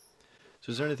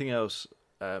 So is there anything else?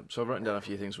 So I've written down a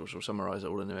few things which will summarise it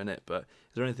all in a minute, but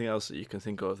is there anything else that you can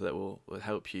think of that will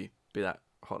help you be that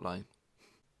hotline?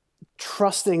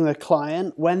 Trusting the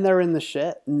client when they're in the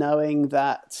shit, knowing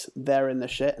that they're in the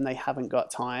shit and they haven't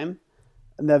got time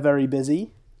and they're very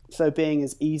busy. So being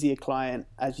as easy a client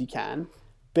as you can,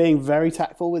 being very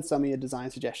tactful with some of your design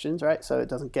suggestions, right? So it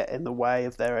doesn't get in the way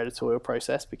of their editorial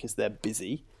process because they're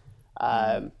busy.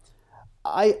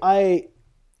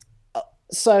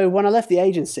 So when I left the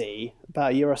agency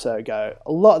about a year or so ago,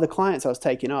 a lot of the clients I was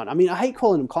taking on, I mean, I hate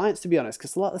calling them clients, to be honest,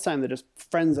 because a lot of the time they're just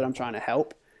friends that I'm trying to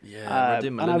help. Yeah,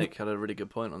 Radim Malinik had a really good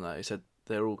point on that. He said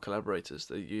they're all collaborators.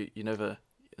 That you never,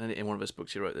 in one of his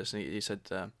books he wrote this, and he said,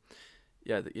 that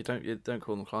you don't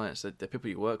call them clients. They're people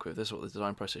you work with. This is what the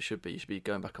design process should be. You should be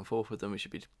going back and forth with them. You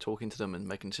should be talking to them and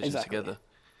making decisions together.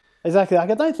 Exactly. Like,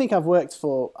 I don't think I've worked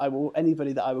for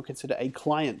anybody that I would consider a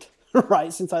client,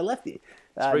 right, since I left you.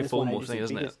 It's a very formal thing,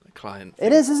 isn't it? A client.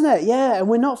 It is, isn't it? Yeah, and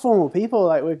we're not formal people.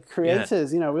 Like, we're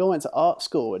creators. Yeah. We all went to art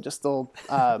school. We're just all,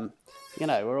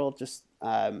 we're all just,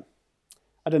 I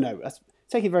don't know. I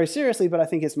take it very seriously, but I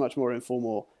think it's much more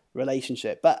informal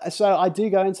relationship. But so I do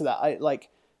go into that.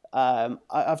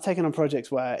 I've taken on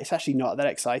projects where it's actually not that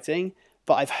exciting,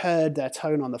 but I've heard their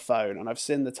tone on the phone and I've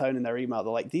seen the tone in their email.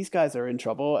 They're like, these guys are in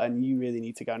trouble and you really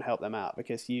need to go and help them out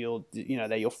because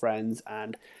they're your friends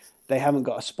and they haven't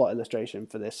got a spot illustration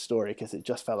for this story because it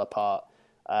just fell apart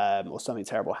or something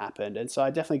terrible happened. And so I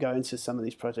definitely go into some of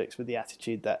these projects with the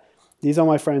attitude that these are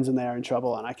my friends and they are in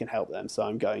trouble and I can help them, so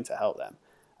I'm going to help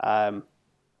them.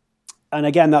 And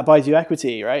again, that buys you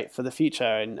equity, right, for the future.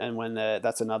 And when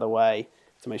that's another way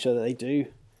to make sure that they do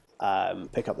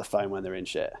pick up the phone when they're in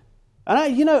shit.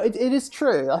 And it is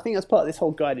true. I think that's part of this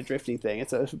whole guided drifting thing.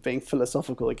 It's being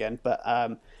philosophical again, but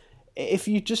if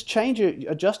you just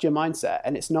adjust your mindset,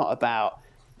 and it's not about,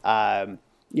 I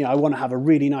want to have a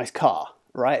really nice car,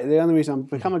 right? The only reason I'm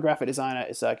become a graphic designer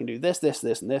is so I can do this, this,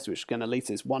 this, and this, which is going to lead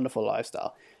to this wonderful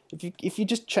lifestyle. If you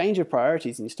just change your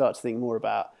priorities and you start to think more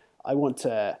about, I want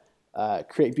to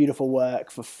create beautiful work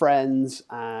for friends,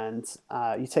 and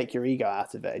you take your ego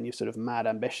out of it and your sort of mad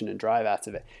ambition and drive out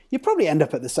of it, you probably end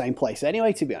up at the same place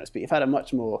anyway, to be honest, but you've had a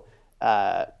much more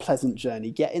pleasant journey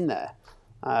getting there.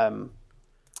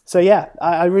 So yeah,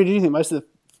 I really do think most of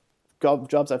the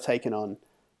jobs I've taken on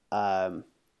are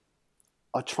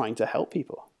trying to help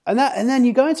people. And then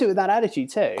you go into it with that attitude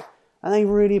too, and they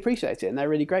really appreciate it and they're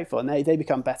really grateful and they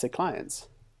become better clients.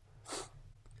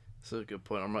 That's a good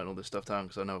point. I'm writing all this stuff down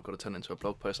because I know I've got to turn it into a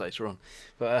blog post later on.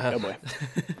 But oh boy.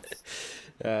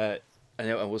 And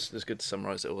it's good to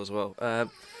summarise it all as well.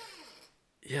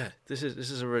 This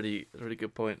is a really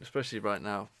good point, especially right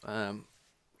now. I'm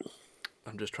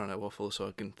just trying to waffle so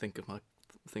I can think of what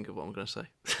I'm going to say.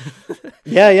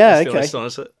 Yeah, okay.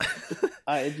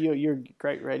 You're a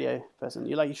great radio person.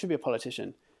 You should be a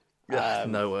politician.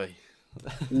 No way.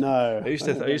 No. I used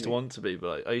to want to be,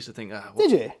 but I used to think.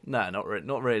 Did you? No, not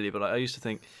really. But I used to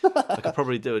think I could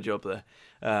probably do a job there,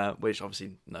 which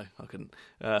obviously no, I couldn't.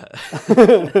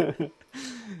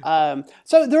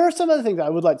 So there are some other things I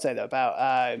would like to say though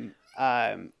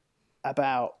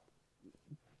about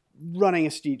running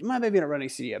a studio. Well, maybe not running a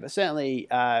studio, but certainly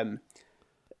So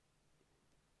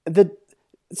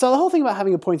the whole thing about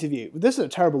having a point of view. This is a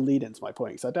terrible lead into my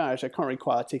point because I can't really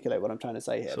quite articulate what I'm trying to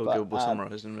say here. It's all good, we'll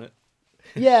summarise, isn't it?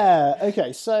 Yeah.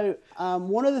 Okay. So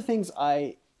one of the things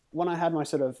when I had my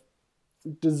sort of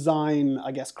design,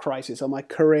 I guess, crisis, or my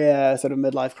career sort of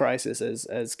midlife crisis,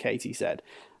 as Katie said,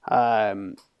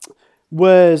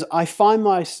 was I found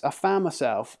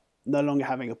myself no longer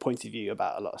having a point of view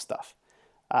about a lot of stuff,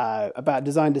 about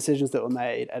design decisions that were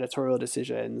made, editorial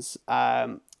decisions,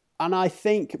 and I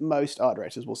think most art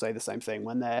directors will say the same thing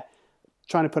when they're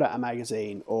trying to put out a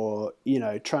magazine or,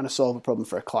 trying to solve a problem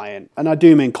for a client. And I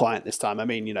do mean client this time. I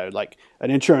mean, like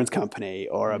an insurance company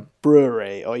or a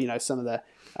brewery or, some of the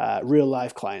real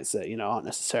life clients that, aren't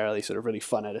necessarily sort of really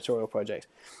fun editorial projects.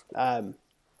 I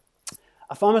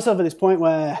found myself at this point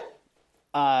where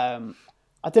I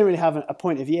didn't really have a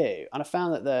point of view. And I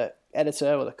found that the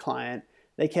editor or the client,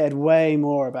 they cared way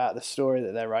more about the story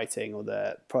that they're writing or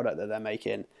the product that they're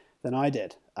making than I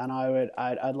did. and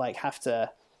I'd like have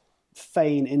to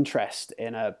feign interest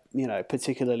in a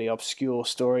particularly obscure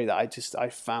story that I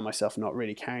found myself not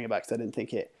really caring about because I didn't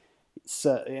think it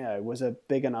was a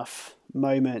big enough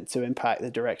moment to impact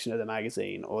the direction of the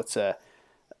magazine, or to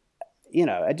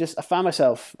I found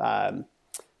myself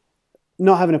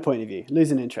not having a point of view,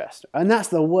 losing interest. And that's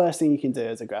the worst thing you can do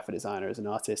as a graphic designer, as an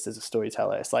artist, as a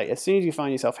storyteller. It's like as soon as you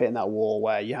find yourself hitting that wall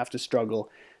where you have to struggle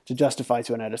to justify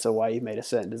to an editor why you've made a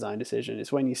certain design decision,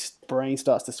 it's when your brain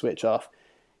starts to switch off.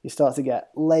 You start to get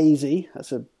lazy.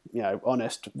 That's a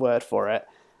honest word for it.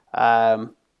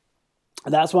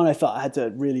 That's when I felt I had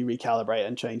to really recalibrate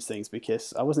and change things,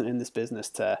 because I wasn't in this business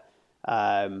to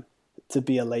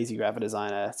be a lazy graphic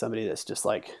designer, somebody that's just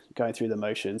like going through the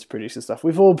motions, producing stuff.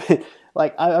 We've all been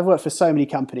like, I've worked for so many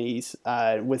companies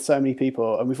with so many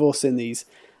people, and we've all seen these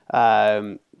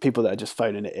people that are just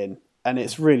phoning it in, and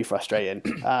it's really frustrating.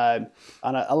 And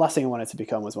the last thing I wanted to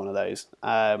become was one of those.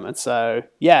 And so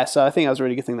I think that was a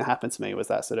really good thing that happened to me, was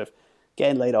that sort of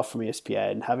getting laid off from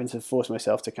ESPN, having to force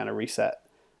myself to kind of reset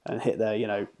and hit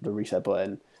the reset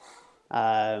button.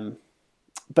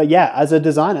 But yeah, as a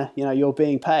designer, you're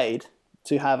being paid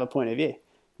to have a point of view.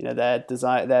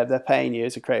 They're paying you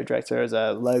as a creative director, as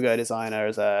a logo designer,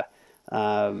 as a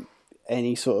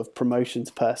any sort of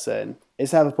promotions person,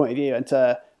 is to have a point of view and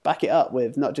to back it up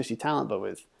with not just your talent, but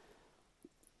with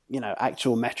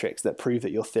actual metrics that prove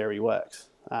that your theory works.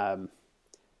 And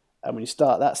when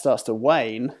that starts to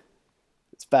wane,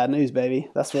 it's bad news, baby.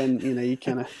 That's when you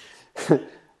kind of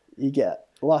you get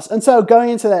lost. And so going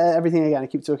into everything again, I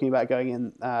keep talking about going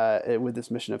in with this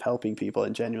mission of helping people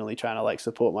and genuinely trying to like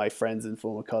support my friends and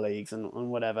former colleagues and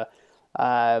whatever.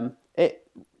 All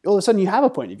of a sudden you have a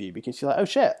point of view, because you're like, oh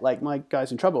shit, like my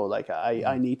guy's in trouble. Like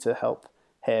I need to help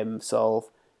him solve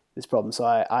this problem. So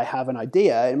I have an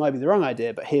idea. It might be the wrong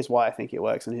idea, but here's why I think it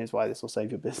works, and here's why this will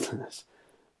save your business.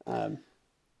 And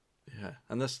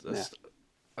that's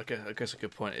I guess a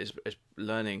good point is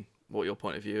learning what your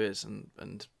point of view is,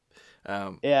 and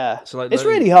so like it's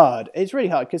really hard. It's really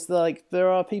hard because there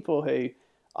are people who,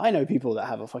 I know people that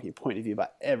have a fucking point of view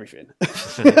about everything.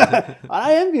 And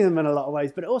I envy them in a lot of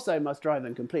ways, but it also must drive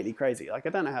them completely crazy. Like I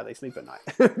don't know how they sleep at night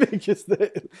because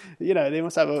they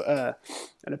must have an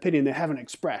opinion they haven't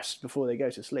expressed before they go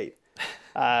to sleep.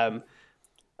 But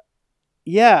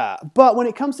when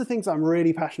it comes to things I'm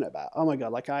really passionate about, oh my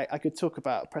god, like I could talk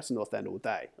about Preston North End all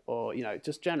day, or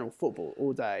just general football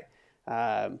all day.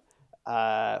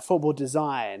 Football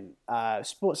design,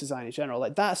 sports design in general,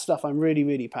 like that stuff I'm really,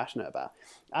 really passionate about.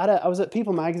 I was at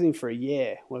People Magazine for a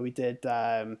year where we did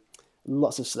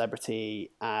lots of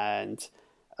celebrity and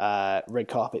red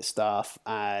carpet stuff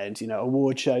and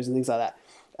award shows and things like that.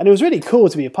 And it was really cool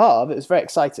to be a part of. It was very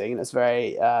exciting, and it's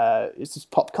just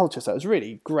pop culture, so it was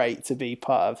really great to be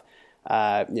part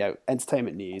of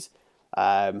entertainment news.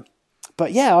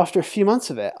 But yeah, after a few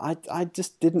months of it, I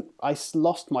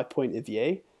lost my point of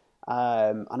view.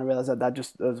 And I realized that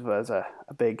just was a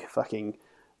big fucking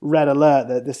red alert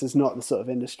that this is not the sort of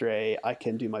industry I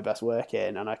can do my best work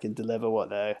in, and I can deliver what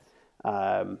the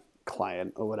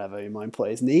client or whatever my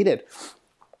employees needed.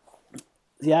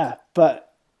 Yeah,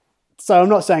 but so I'm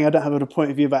not saying I don't have a point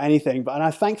of view about anything,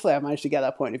 but thankfully I've managed to get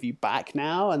that point of view back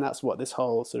now, and that's what this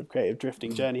whole sort of creative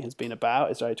drifting journey has been about,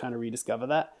 is really trying to rediscover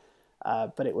that.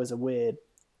 But it was a weird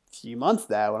few months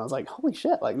there when I was like, holy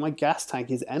shit, like my gas tank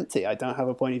is empty. I don't have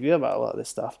a point of view about a lot of this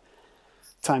stuff.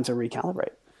 Time to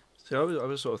recalibrate. So I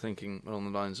was sort of thinking along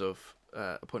the lines of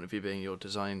a point of view being your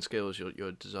design skills,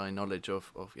 your design knowledge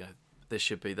of this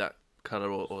should be that color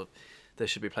or this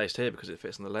should be placed here because it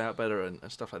fits in the layout better and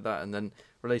stuff like that. And then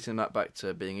relating that back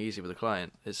to being easy with a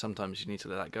client is sometimes you need to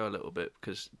let that go a little bit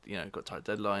because you've got tight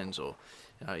deadlines, or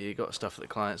you got stuff that the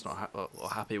client's not or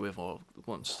happy with, or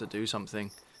wants to do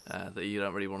something that you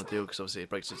don't really want to do because obviously it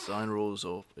breaks the design rules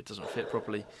or it doesn't fit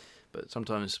properly. But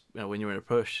sometimes when you're in a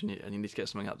push and you need to get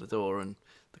something out the door and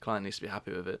the client needs to be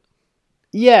happy with it.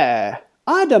 Yeah,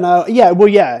 I don't know. Yeah, well,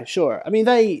 yeah, sure. I mean,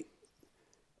 I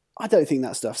don't think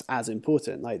that stuff's as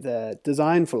important. Like the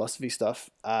design philosophy stuff,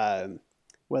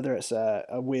 whether it's a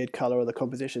weird color or the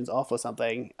composition's off or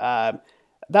something,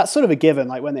 that's sort of a given.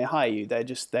 Like when they hire you,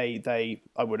 they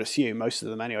I would assume, most of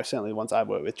them anyway, certainly the ones I've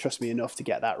worked with, trust me enough to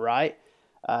get that right.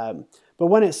 But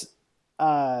when it's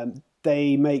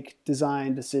they make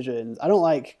design decisions, I don't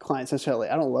like clients necessarily.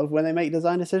 I don't love when they make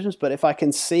design decisions, but if I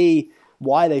can see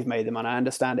why they've made them and I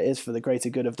understand it is for the greater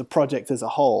good of the project as a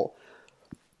whole,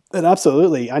 then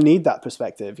absolutely, I need that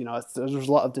perspective. There's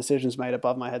a lot of decisions made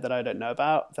above my head that I don't know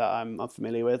about, that I'm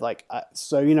unfamiliar with.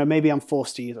 So maybe I'm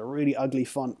forced to use a really ugly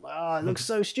font. Oh, it looks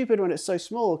so stupid when it's so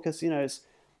small because it's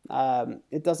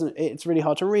really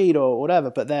hard to read or whatever.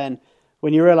 But then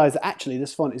when you realize that actually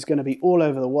this font is going to be all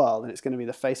over the world and it's going to be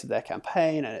the face of their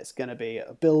campaign and it's going to be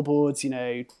billboards,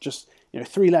 just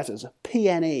 3 letters,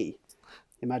 PNE.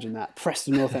 Imagine that,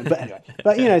 Preston North End.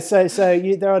 But anyway,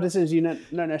 there are decisions you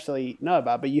don't necessarily know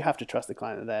about, but you have to trust the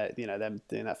client that they're, them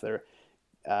doing that for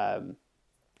the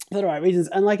right reasons.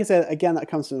 And like I said, again, that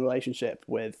comes from the relationship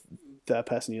with the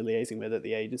person you're liaising with at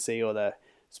the agency or the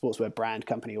sportswear brand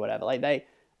company or whatever. Like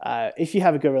if you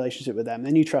have a good relationship with them,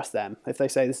 then you trust them. If they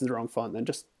say this is the wrong font, then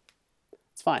it's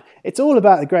fine. It's all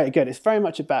about the greater good. It's very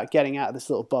much about getting out of this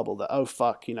little bubble that, oh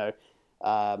fuck,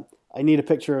 I need a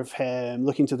picture of him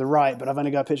looking to the right, but I've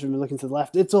only got a picture of him looking to the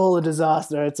left. It's all a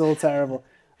disaster. It's all terrible.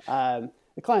 The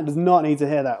client does not need to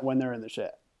hear that when they're in the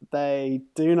shit. They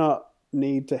do not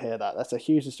need to hear that. That's a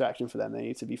huge distraction for them. They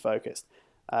need to be focused.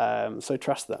 So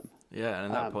trust them. Yeah,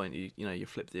 and at that point, you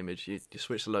flip the image, you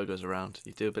switch the logos around,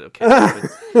 you do a bit of kit.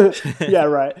 Yeah,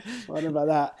 right. What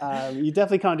about that? You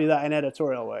definitely can't do that in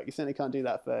editorial work. You certainly can't do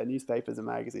that for newspapers and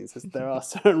magazines because there are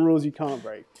certain rules you can't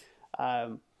break.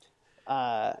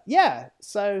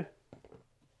 So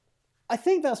I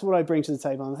think that's what I bring to the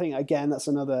table. And I think, again, that's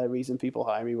another reason people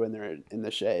hire me when they're in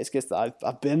the shit. It's because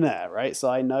I've been there, right? So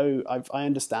I know, I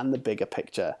understand the bigger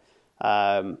picture.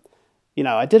 I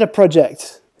did a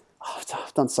project.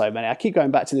 I've done so many. I keep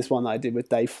going back to this one that I did with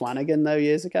Dave Flanagan, though,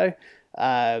 years ago,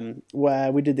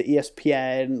 where we did the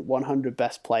ESPN 100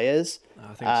 Best Players.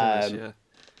 I think I've seen this, yeah.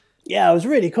 Yeah, it was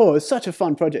really cool. It was such a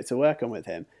fun project to work on with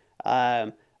him.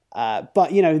 But,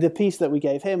 the piece that we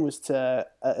gave him was to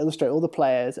illustrate all the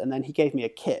players, and then he gave me a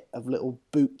kit of little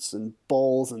boots and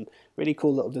balls and really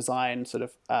cool little design sort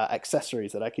of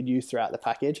accessories that I could use throughout the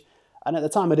package. And at the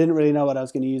time, I didn't really know what I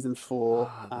was going to use them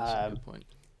for. That's a good point.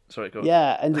 Sorry, go on.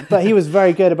 Yeah, but he was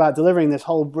very good about delivering this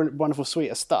whole wonderful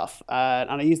suite of stuff, and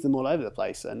I used them all over the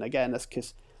place. And again, that's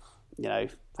because,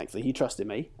 thankfully he trusted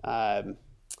me.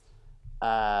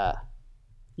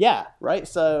 Yeah, right.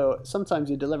 So sometimes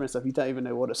you're delivering stuff you don't even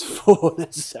know what it's for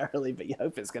necessarily, but you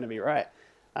hope it's going to be right.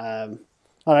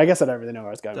 I guess I don't really know where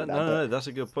I was going with that. No, that's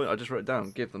a good point. I just wrote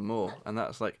down, give them more, and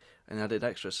that's and I did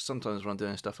extras. Sometimes when I'm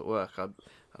doing stuff at work, I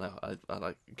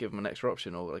like give them an extra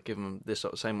option, or like give them this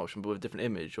sort of same option but with a different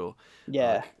image, or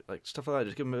like stuff like that.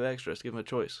 Just give them an extra, just give them a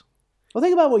choice. Well,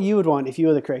 think about what you would want if you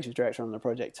were the creative director on the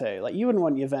project too. Like, you wouldn't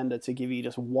want your vendor to give you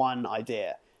just one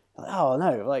idea. Like, oh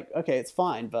no, like, okay, it's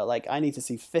fine, but like I need to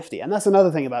see 50. And that's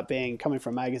another thing about coming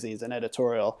from magazines and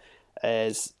editorial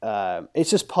is it's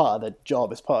just part of the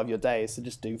job. It's part of your day is to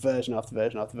just do version after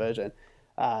version after version.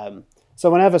 So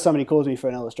whenever somebody calls me for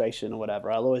an illustration or whatever,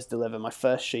 I'll always deliver. My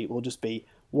first sheet will just be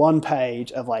one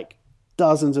page of like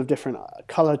dozens of different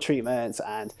color treatments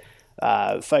and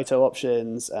photo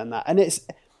options and that. And it's,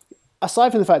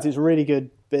 aside from the fact it's really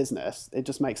good business, it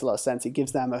just makes a lot of sense. It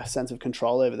gives them a sense of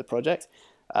control over the project.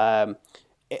 I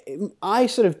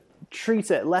sort of treat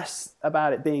it less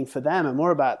about it being for them and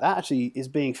more about that actually is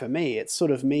being for me. It's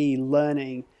sort of me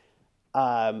learning,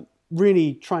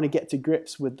 really trying to get to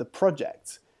grips with the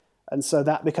project. And so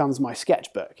that becomes my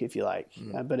sketchbook, if you like.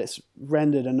 But it's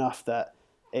rendered enough that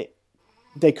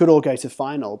they could all go to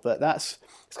final. But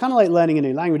it's kind of like learning a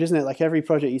new language, isn't it? Like every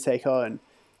project you take on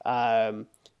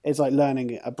is like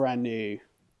learning a brand new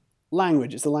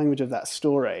language. It's the language of that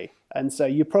story. And so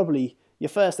your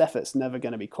first effort's never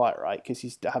going to be quite right because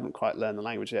you haven't quite learned the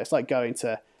language yet. It's like going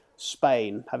to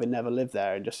Spain, having never lived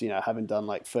there, and just having done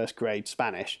like first grade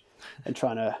Spanish and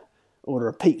trying to order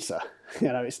a pizza.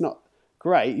 It's not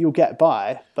great. You'll get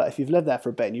by, but if you've lived there for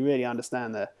a bit and you really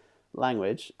understand the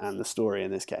language and the story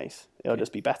in this case, it'll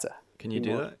just be better. Can you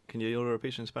do that? Can you order a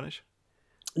pizza in Spanish?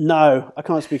 No, I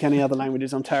can't speak any other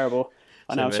languages. I'm terrible.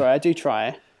 I know. I'm sorry. I do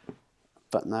try,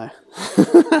 but no.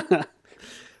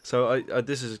 So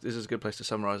this is a good place to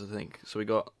summarize, I think. So we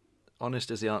got honest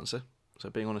is the answer.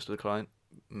 So being honest with the client,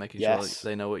 making sure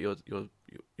they know what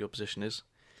your position is,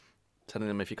 telling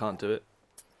them if you can't do it.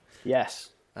 Yes.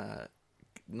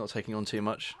 Not taking on too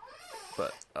much,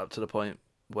 but up to the point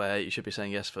where you should be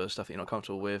saying yes for stuff that you're not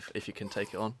comfortable with if you can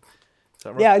take it on. Is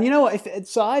that right? Yeah, and you know what?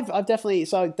 I've definitely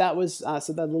that was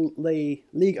the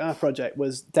League Earth project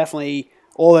was definitely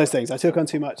all those things. I took on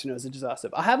too much and it was a disaster.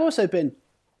 But I have also been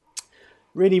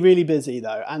really, really busy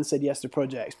though, and said yes to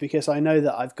projects because I know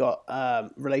that I've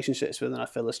got relationships with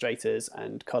enough illustrators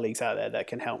and colleagues out there that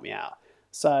can help me out.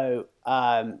 So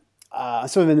I'm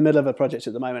sort of in the middle of a project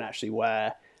at the moment actually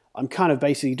where I'm kind of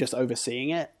basically just overseeing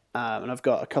it. And I've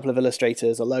got a couple of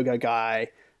illustrators, a logo guy,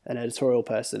 an editorial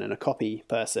person, and a copy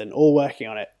person all working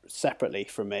on it separately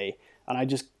from me. And I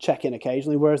just check in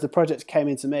occasionally. Whereas the projects came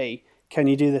into me, can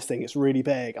you do this thing? It's really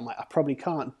big. I'm like, I probably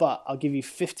can't, but I'll give you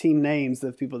 15 names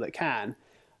of people that can.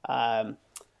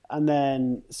 And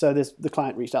then so the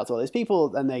client reached out to all these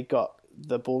people, and they got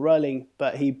the ball rolling.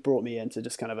 But he brought me in to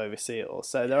just kind of oversee it all.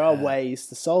 So there are ways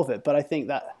to solve it, but I think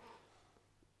that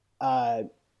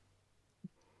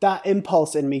that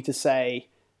impulse in me to say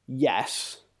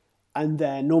yes. And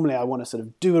then normally I want to sort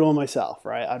of do it all myself,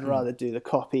 right? I'd rather do the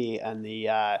copy and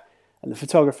the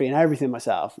photography and everything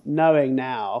myself, knowing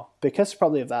now, because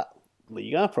probably of that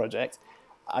Liga project,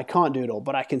 I can't do it all,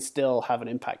 but I can still have an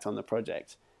impact on the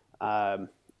project,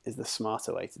 is the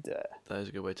smarter way to do it. That is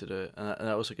a good way to do it. And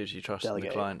that also gives you trust in the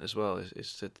client as well,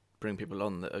 is to bring people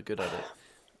on that are good at it.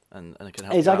 And it can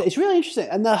help exactly. you out. It's really interesting.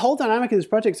 And the whole dynamic of this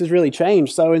project has really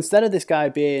changed. So instead of this guy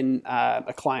being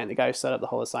a client, the guy who set up the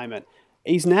whole assignment,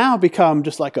 he's now become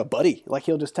just like a buddy. Like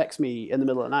he'll just text me in the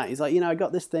middle of the night. He's like, I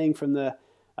got this thing from the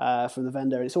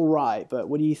vendor and it's all right, but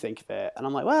what do you think of it? And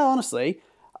I'm like, well, honestly,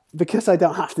 because I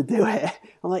don't have to do it,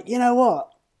 I'm like, you know what?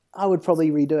 I would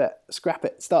probably redo it, scrap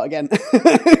it, start again,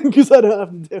 because I don't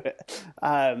have to do it.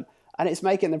 And it's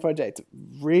making the project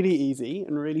really easy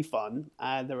and really fun.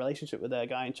 And the relationship with the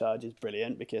guy in charge is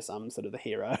brilliant because I'm sort of the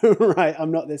hero, right?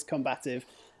 I'm not this combative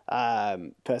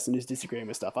person who's disagreeing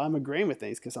with stuff. I'm agreeing with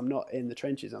things because I'm not in the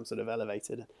trenches. I'm sort of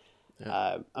elevated.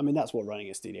 Yeah. I mean, that's what running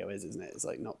a studio is, isn't it? It's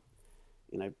like not,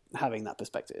 having that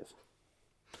perspective.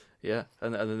 Yeah,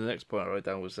 and then the next point I wrote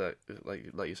down was that,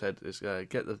 like you said, is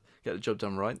get the job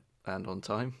done right and on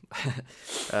time.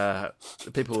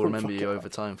 People will remember you over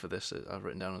time for this. I've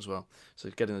written down as well. So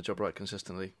getting the job right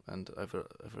consistently and over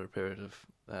a period of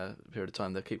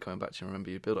time, they'll keep coming back to you and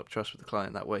remember you. Build up trust with the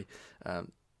client that way.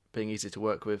 Being easy to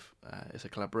work with, it's a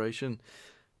collaboration.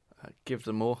 Give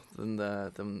them more than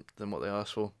what they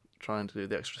ask for. Trying to do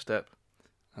the extra step,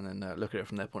 and then look at it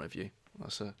from their point of view.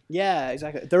 Yeah,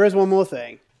 exactly. There is one more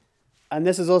thing. And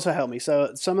this has also helped me.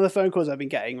 So some of the phone calls I've been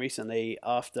getting recently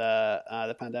after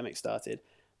the pandemic started,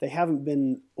 they haven't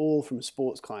been all from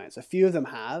sports clients. A few of them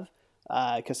have,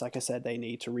 because like I said, they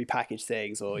need to repackage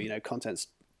things or, content's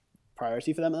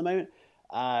priority for them at the moment.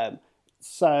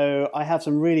 So I have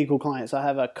some really cool clients. I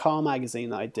have a car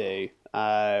magazine that I do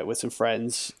with some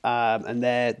friends, and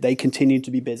they continue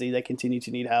to be busy. They continue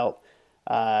to need help.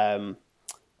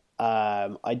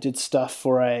 I did stuff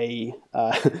for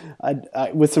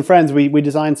with some friends. We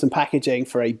designed some packaging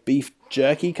for a beef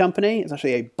jerky company. It's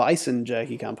actually a bison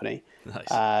jerky company.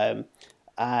 Nice.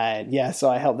 And yeah, so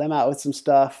I helped them out with some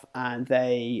stuff, and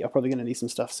they are probably going to need some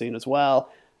stuff soon as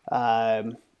well.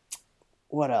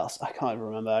 What else? I can't even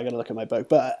remember. I got to look at my book.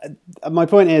 But my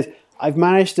point is, I've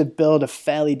managed to build a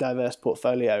fairly diverse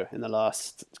portfolio in the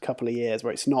last couple of years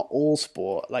where it's not all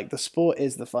sport. Like the sport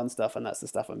is the fun stuff, and that's the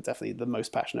stuff I'm definitely the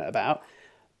most passionate about.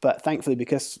 But thankfully,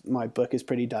 because my book is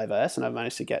pretty diverse and I've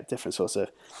managed to get different sorts of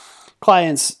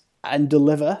clients and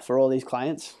deliver for all these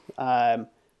clients,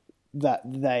 that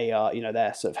they are,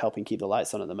 they're sort of helping keep the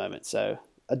lights on at the moment. So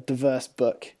a diverse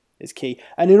book is key.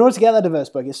 And in order to get that diverse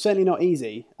book, it's certainly not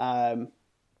easy.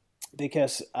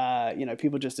 Because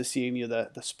people just assume you're the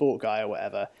sport guy or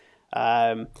whatever.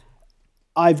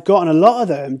 I've gotten a lot of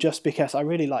them just because I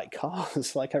really like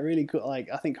cars. I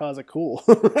think cars are cool,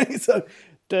 right? So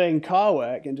doing car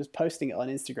work and just posting it on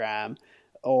Instagram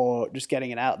or just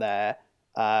getting it out there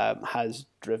has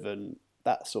driven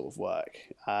that sort of work.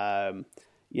 I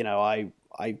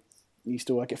used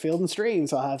to work at Field and Stream,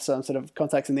 so I have some sort of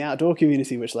contacts in the outdoor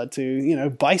community, which led to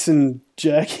bison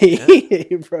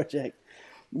jerky project.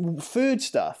 Food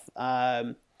stuff,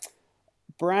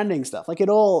 branding stuff, like it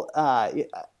all.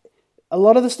 A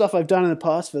lot of the stuff I've done in the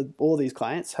past for all these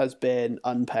clients has been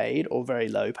unpaid or very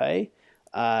low pay,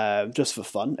 just for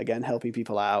fun. Again, helping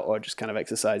people out or just kind of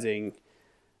exercising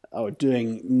or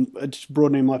just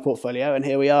broadening my portfolio. And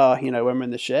here we are, when we're in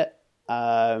the shit,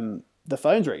 the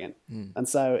phone's ringing. And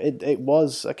so it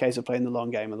was a case of playing the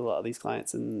long game with a lot of these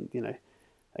clients. And,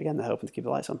 again, they're hoping to keep the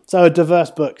lights on. So a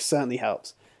diverse book certainly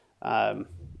helps.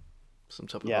 Some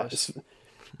type of advice.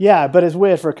 Yeah, but it's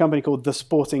weird for a company called The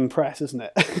Sporting Press, isn't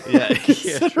it? Yeah.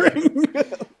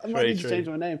 I might need to change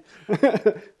my name.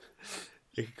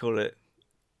 You could call it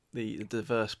the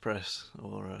Diverse Press,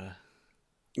 or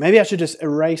maybe I should just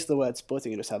erase the word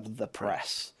sporting and just have The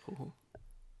Press. Ooh.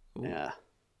 Yeah.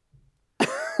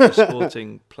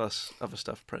 Sporting plus other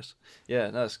stuff press.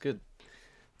 Yeah, no, it's good.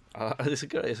 It's a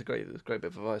great bit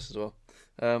of advice as well.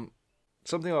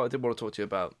 Something I did want to talk to you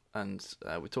about, and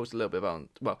we talked a little bit about.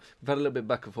 Well, we've had a little bit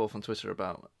back and forth on Twitter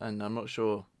about, and I'm not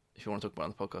sure if you want to talk about it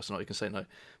on the podcast or not. You can say no,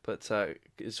 but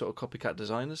it's sort of copycat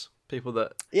designers, people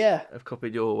that have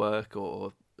copied your work,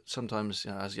 or sometimes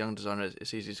as a young designer,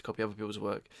 it's easy to copy other people's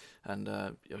work, and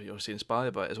you're obviously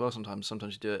inspired by it as well. Sometimes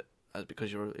you do it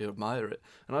because you admire it,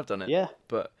 and I've done it. Yeah,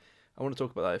 but I want to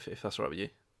talk about that if that's all right with you.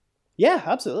 Yeah,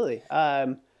 absolutely.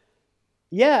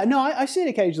 Yeah, no, I see it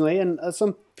occasionally, and a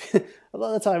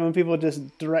lot of the time when people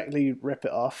just directly rip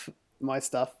it off my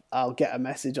stuff, I'll get a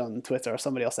message on Twitter or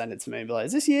somebody will send it to me and be like,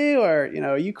 "Is this you?" or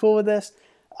 "Are you cool with this?"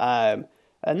 And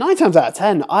 9 times out of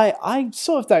 10, I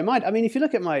sort of don't mind. I mean, if you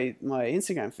look at my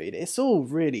Instagram feed, it's all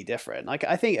really different. Like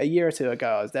I think a year or two ago,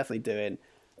 I was definitely doing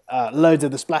loads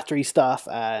of the splattery stuff,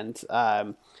 and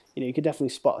you could definitely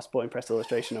spot a Sporting Press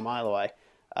illustration a mile away.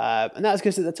 And that was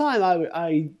because at the time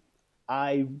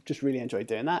I just really enjoyed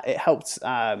doing that. It helped.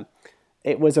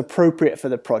 It was appropriate for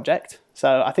the project.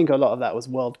 So I think a lot of that was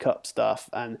World Cup stuff,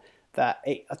 and that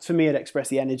for me it expressed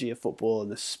the energy of football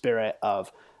and the spirit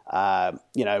of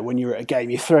when you're at a game,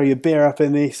 you throw your beer up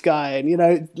in the sky, and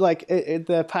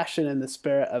the passion and the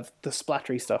spirit of the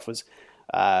splattery stuff was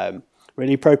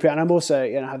really appropriate. And I'm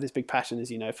also have this big passion,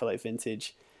 as you know, for like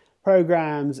vintage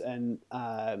programs and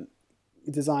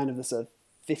design of the sort of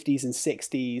 50s and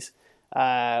 60s.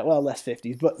 Well, less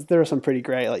 50s, but there are some pretty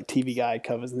great like TV Guide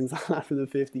covers and things like that from the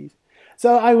 50s.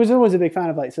 So I was always a big fan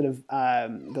of like sort of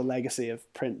the legacy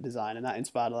of print design, and that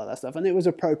inspired a lot of that stuff, and it was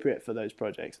appropriate for those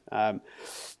projects.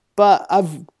 But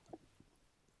I've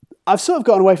sort of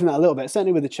gotten away from that a little bit,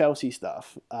 certainly with the Chelsea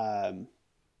stuff. And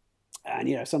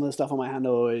some of the stuff on my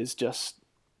handle is just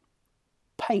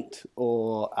paint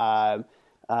or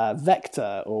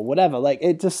vector or whatever. Like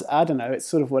it just, I don't know, it's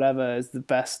sort of whatever is the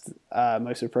best,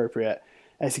 most appropriate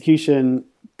execution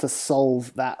to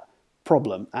solve that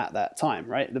problem at that time,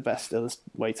 right? The best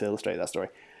way to illustrate that story.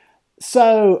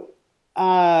 So,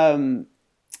 going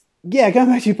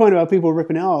back to your point about people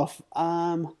ripping it off,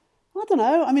 I don't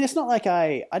know. I mean, it's not like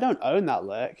I don't own that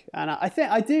look. And I think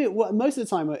I do, most of the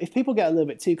time, if people get a little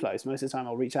bit too close, most of the time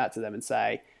I'll reach out to them and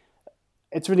say,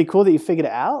 it's really cool that you figured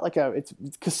it out. Like, it's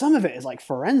because some of it is like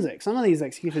forensic. Some of these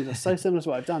executions are so similar to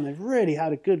what I've done. They've really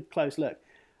had a good close look,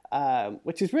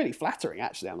 which is really flattering,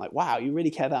 actually. I'm like, wow, you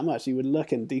really care that much. You would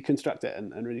look and deconstruct it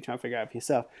and really try and figure it out for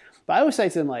yourself. But I always say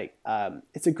to them, like,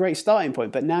 it's a great starting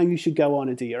point, but now you should go on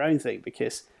and do your own thing,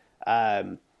 because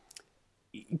how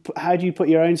do you put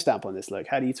your own stamp on this look?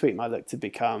 How do you tweak my look to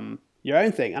become your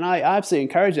own thing? And I absolutely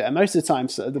encourage it. And most of the time,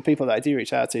 so the people that I do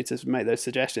reach out to make those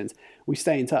suggestions, we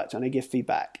stay in touch and I give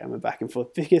feedback and we're back and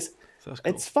forth, because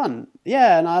it's fun.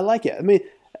 Yeah, and I like it. I mean,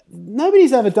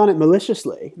 nobody's ever done it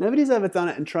maliciously. Nobody's ever done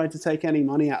it and tried to take any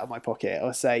money out of my pocket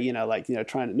or say,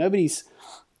 trying to, nobody's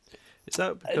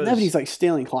like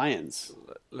stealing clients.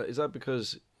 Is that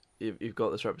because you've got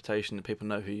this reputation that people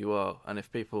know who you are, and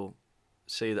if people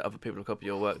see that other people look up at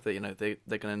your work, that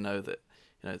they're going to know that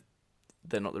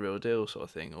they're not the real deal, sort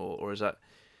of thing, or is that?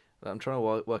 I'm trying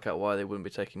to work out why they wouldn't be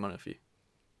taking money off you.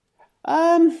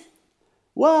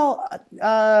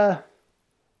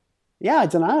 Yeah, I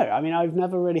don't know. I mean, I've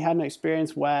never really had an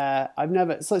experience where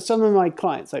so some of my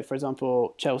clients, like for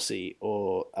example Chelsea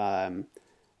or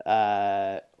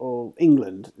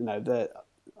England,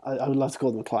 I would love to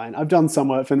call them a client. I've done some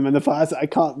work for them in the past. I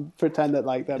can't pretend that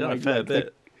like they're a fair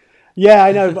bit. Yeah,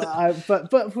 I know,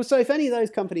 but so if any of those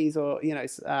companies or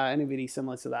anybody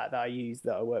similar to that I use,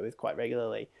 that I work with quite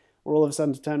regularly, or all of a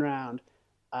sudden to turn around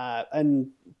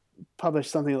and publish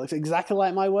something that looks exactly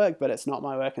like my work, but it's not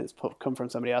my work and it's come from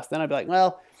somebody else, then I'd be like,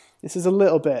 well, this is a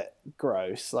little bit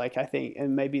gross. Like I think,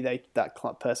 and maybe that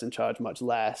person charged much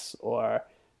less, or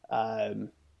I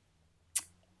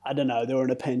don't know, they were in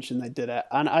a pinch and they did it,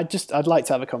 and I'd like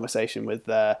to have a conversation with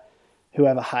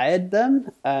whoever hired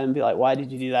them and be like, why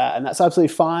did you do that? And that's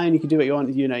absolutely fine. You can do what you want,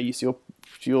 use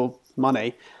your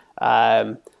money.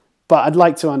 But I'd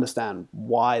like to understand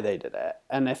why they did it.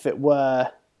 And if it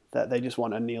were that they just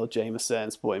want a Neil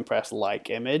Jameson Sporting Press-like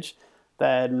image,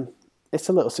 then it's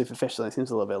a little superficial and it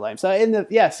seems a little bit lame. So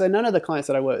none of the clients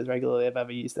that I work with regularly have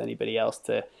ever used anybody else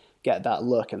to get that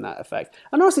look and that effect.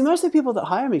 And honestly, most of the people that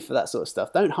hire me for that sort of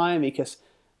stuff don't hire me because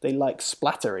they like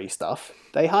splattery stuff.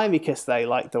 They hire me because they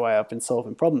like the way I've been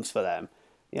solving problems for them.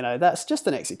 That's just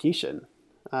an execution.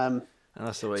 And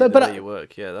that's the way you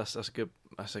work. Yeah, that's a good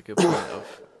point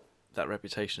of that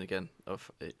reputation again.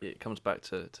 Of it comes back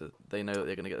to they know that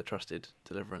they're going to get the trusted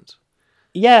deliverance.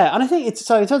 Yeah, and I think it's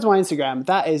so in terms of my Instagram,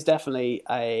 that is definitely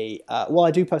I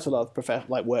do post a lot of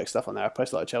professional work stuff on there. I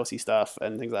post a lot of Chelsea stuff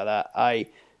and things like that.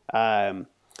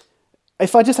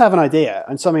 If I just have an idea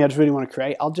and something I just really want to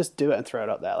create, I'll just do it and throw it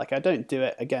up there. Like I don't do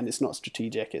it, again, it's not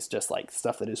strategic. It's just like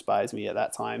stuff that inspires me at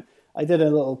that time. I did a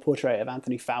little portrait of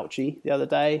Anthony Fauci the other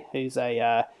day, who's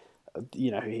you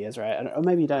know who he is, right? Or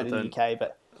maybe you don't in the UK,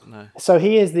 but no. So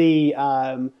he is the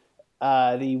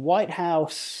White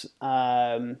House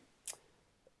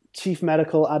chief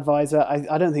medical advisor.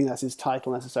 I don't think that's his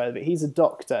title necessarily, but he's a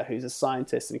doctor who's a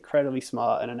scientist, incredibly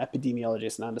smart, and an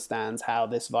epidemiologist, and understands how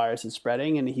this virus is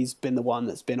spreading. And he's been the one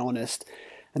that's been honest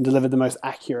and delivered the most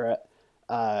accurate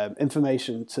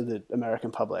information to the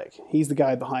American public. He's the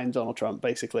guy behind Donald Trump,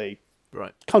 basically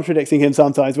Right. contradicting him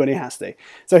sometimes when he has to.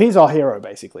 So he's our hero,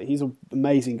 basically. He's an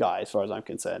amazing guy as far as I'm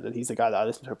concerned, and he's the guy that I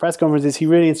listen to at press conferences. He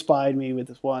really inspired me with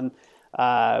this one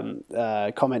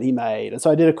comment he made, and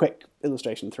so I did a quick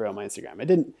illustration through on my Instagram. It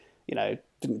didn't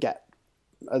get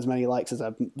as many likes as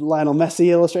a Lionel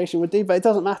Messi illustration would do, but it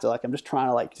doesn't matter. Like, I'm just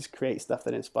trying to just create stuff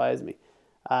that inspires me.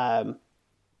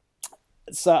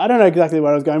 So I don't know exactly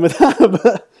where I was going with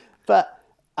that, but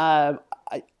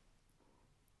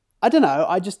I don't know.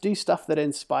 I just do stuff that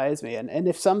inspires me, and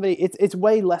if somebody, it's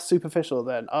way less superficial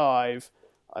than I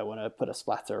want to put a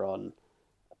splatter on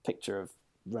a picture of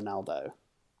Ronaldo,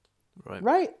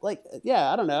 right? Like,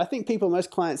 yeah, I don't know. I think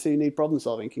most clients who need problem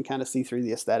solving can kind of see through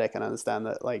the aesthetic and understand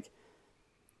that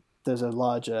there's a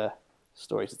larger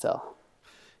story to tell.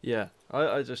 Yeah, maybe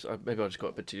I just got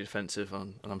a bit too defensive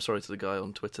and I'm sorry to the guy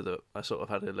on Twitter that I sort of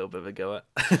had a little bit of a go at.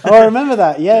 Oh, I remember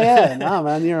that. Yeah. No,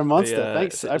 man, you're a monster. Yeah,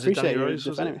 Thanks. I appreciate you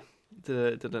defending me.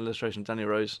 Did an illustration of Danny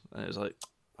Rose, and it was like,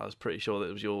 I was pretty sure that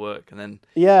it was your work, and then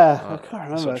I can't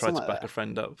remember. So I tried to like back that. a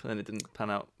friend up, and then it didn't pan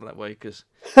out that way because.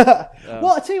 Well,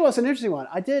 I'll tell you what's an interesting one.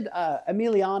 I did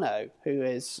Emiliano, who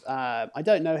is I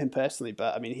don't know him personally,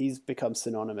 but I mean he's become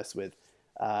synonymous with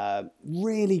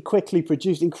incredibly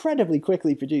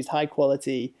quickly produced, high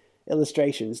quality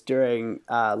illustrations during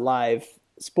live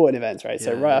sporting events, right?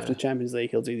 So after the Champions League,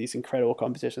 he'll do these incredible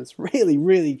competitions. Really,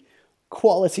 really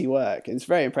quality work. And it's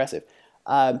very impressive.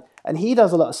 And he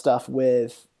does a lot of stuff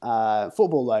with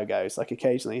football logos. Like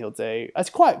occasionally he'll do. It's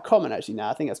quite common actually now.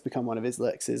 I think that's become one of his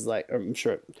looks. Is like, I'm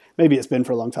sure maybe it's been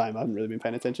for a long time. I haven't really been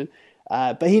paying attention.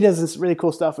 But he does this really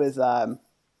cool stuff with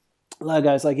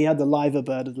logos. Like he had the Liver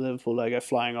Bird of the Liverpool logo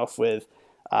flying off with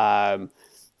I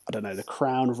don't know, the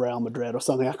crown of Real Madrid or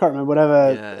something. I can't remember.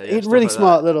 Whatever. It's really like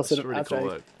smart that. little It's sort of really cool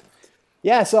work.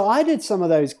 Yeah, so I did some of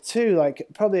those too. Like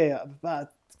probably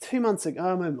about 2 months ago.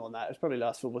 Oh, maybe more than that. It was probably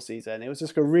last football season. It was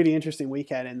just a really interesting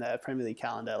weekend in the Premier League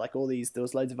calendar. Like there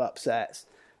was loads of upsets.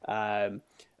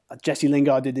 Jesse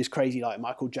Lingard did this crazy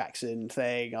Michael Jackson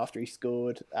thing after he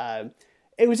scored.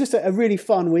 It was just a really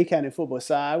fun weekend in football.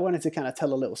 So I wanted to kind of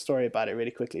tell a little story about it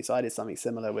really quickly. So I did something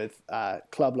similar with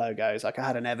club logos. Like I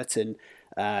had an Everton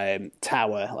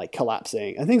tower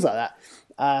collapsing and things like that.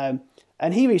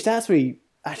 And he reached out to me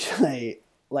actually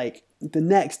the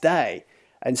next day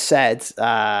and said,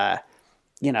 I've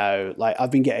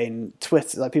been getting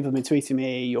Twitter, people have been tweeting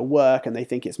me your work and they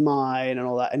think it's mine and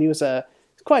all that. And he was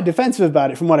quite defensive about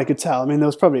it from what I could tell. I mean, there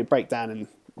was probably a breakdown and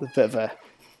a bit of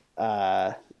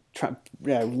a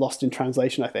lost in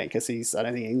translation, I think, because I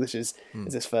don't think English is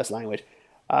his first language.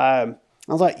 I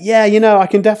was like, yeah, I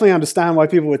can definitely understand why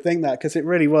people would think that, because it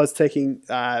really was taking,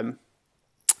 I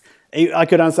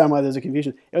could understand why there's a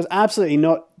confusion. It was absolutely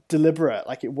not deliberate.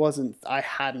 It wasn't, I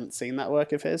hadn't seen that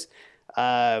work of his.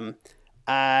 And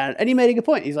he made a good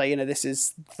point. He's like, this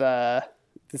is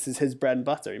his bread and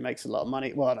butter. He makes a lot of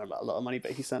money. Well, I don't know about a lot of money,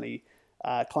 but he certainly,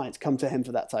 clients come to him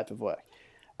for that type of work.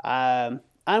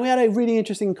 And we had a really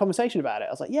interesting conversation about it.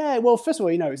 I was like, yeah, well, first of all,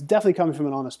 it's definitely coming from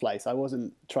an honest place. I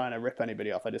wasn't trying to rip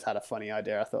anybody off. I just had a funny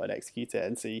idea. I thought I'd execute it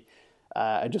and see,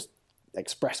 and just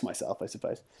express myself, I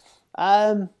suppose.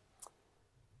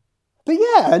 But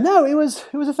yeah, no, it was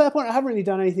a fair point. I haven't really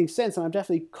done anything since, and I'm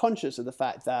definitely conscious of the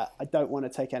fact that I don't want to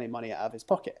take any money out of his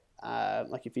pocket. I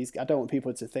don't want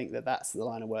people to think that that's the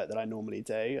line of work that I normally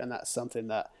do, and that's something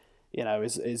that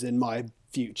is in my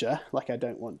future. I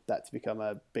don't want that to become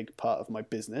a big part of my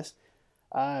business.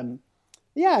 But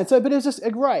it was just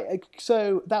right.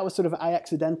 So that was sort of, I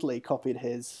accidentally copied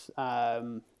his.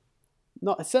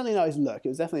 Certainly not his look. It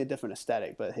was definitely a different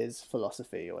aesthetic, but his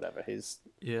philosophy or whatever.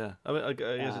 Yeah, I mean, I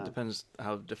guess it depends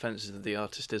how defensive the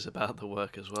artist is about the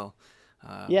work as well.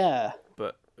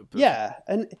 But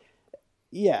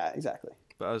exactly.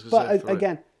 But I was going to say,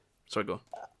 again, sorry, go on.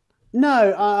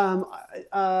 No,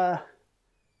 I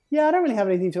don't really have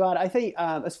anything to add. I think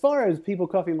as far as people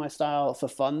copying my style for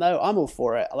fun, though, I'm all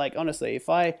for it. Honestly, if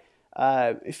I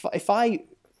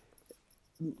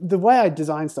the way I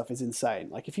design stuff is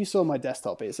insane. If you saw my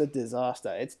desktop, it's a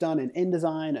disaster. It's done in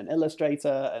InDesign and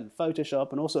Illustrator and Photoshop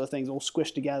and all sorts of things all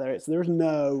squished together. There's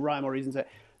no rhyme or reason to it.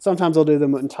 Sometimes I'll do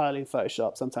them entirely in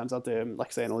Photoshop. Sometimes I'll do them, like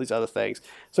I say, in all these other things.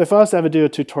 So if I was to ever do a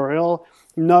tutorial,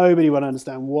 nobody would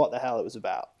understand what the hell it was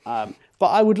about. But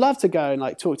I would love to go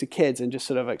and talk to kids and just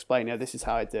sort of explain, this is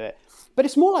how I do it. But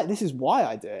it's more this is why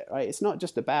I do it, right? It's not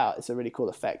just about, it's a really cool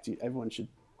effect. Everyone should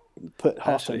put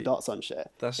half-tone dots on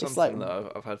shit. That's something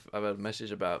that I've had a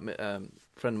message about. A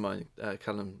friend of mine,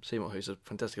 Callum Seymour, who's a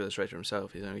fantastic illustrator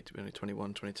himself. He's only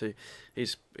 21, 22.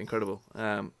 He's incredible.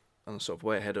 sort of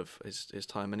way ahead of his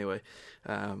time anyway.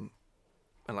 And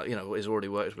like, you know, he's already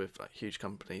worked with like huge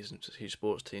companies and just huge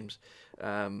sports teams.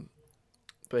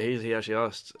 But he actually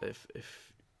asked if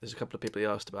there's a couple of people he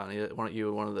asked about, and you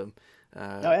were one of them.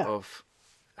 Of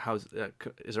how is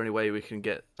there any way we can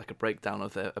get like a breakdown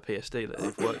of a PSD that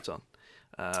they've worked on?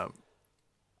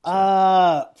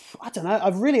 I don't know.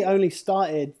 I've really only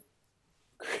started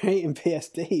creating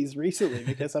PSDs recently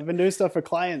because I've been doing stuff for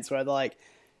clients where they're like,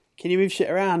 "Can you move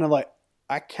shit around?" I'm like,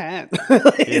 "I can't."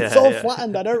 It's all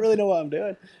flattened. I don't really know what I'm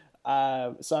doing.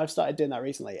 So I've started doing that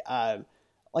recently.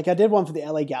 Like I did one for the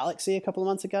LA Galaxy a couple of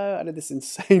months ago. I did this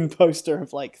insane poster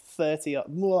of like 30, or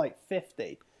more like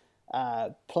 50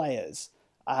 players.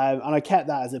 And I kept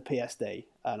that as a PSD,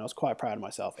 and I was quite proud of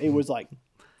myself. It was like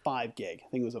 5 gig. I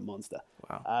think it was a monster.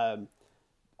 Wow.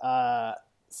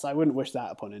 So I wouldn't wish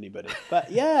that upon anybody. But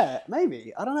yeah,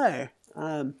 maybe. I don't know.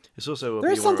 It's also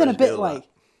there is something a bit like...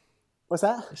 What's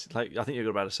that? It's like, I think you're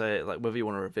about to say it, like whether you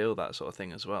want to reveal that sort of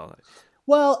thing as well. Like,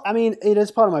 well, I mean, it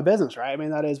is part of my business, right? I mean,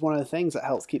 that is one of the things that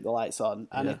helps keep the lights on.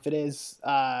 And if it is,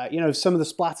 you know, some of the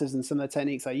splatters and some of the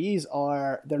techniques I use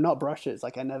they're not brushes.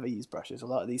 Like I never use brushes. A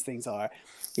lot of these things are,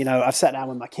 you know, I've sat down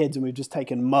with my kids and we've just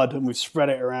taken mud and we've spread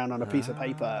it around on a piece of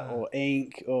paper or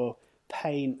ink or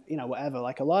paint, you know, whatever.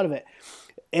 Like a lot of it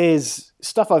is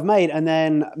stuff I've made and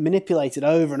then manipulated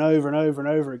over and over and over and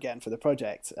over again for the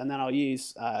project. And then I'll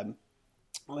use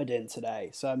what I'm doing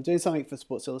today. So I'm doing something for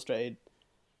Sports Illustrated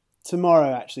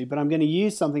tomorrow actually, but I'm going to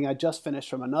use something I just finished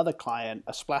from another client,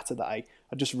 a splatter that I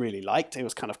just really liked. It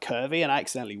was kind of curvy and I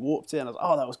accidentally warped it and I was like,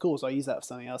 oh, that was cool. So I use that for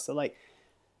something else. So like,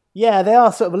 yeah, they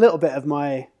are sort of a little bit of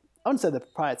my, I wouldn't say they're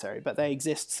proprietary, but they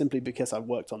exist simply because I've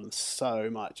worked on them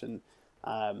so much. And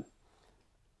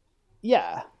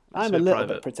yeah, I'm a little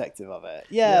bit protective of it.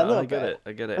 Yeah, a little bit.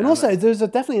 I get it. And also, there's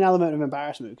definitely an element of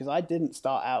embarrassment because I didn't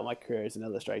start out my career as an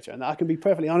illustrator. And I can be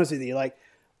perfectly honest with you, like,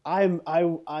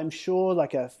 I'm sure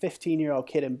like a 15-year-old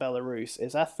kid in Belarus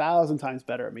is 1,000 times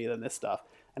better at me than this stuff.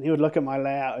 And he would look at my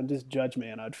layout and just judge me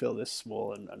and I'd feel this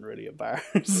small and really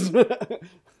embarrassed.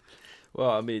 Well,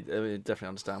 I mean, definitely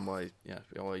understand why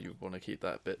you want to keep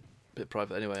that bit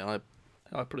private anyway. And I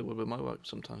probably would with my work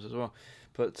sometimes as well.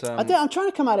 But I'm trying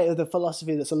to come at it with a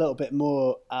philosophy that's a little bit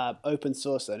more open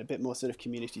source and a bit more sort of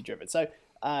community driven. So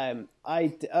I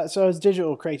was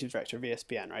digital creative director of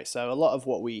ESPN, right? So a lot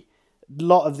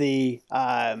of the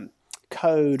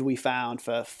code we found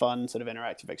for fun sort of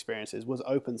interactive experiences was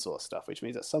open source stuff, which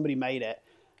means that somebody made it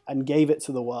and gave it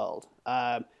to the world.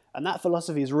 And that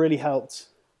philosophy has really helped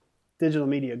digital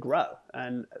media grow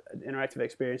and interactive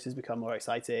experiences become more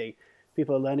exciting.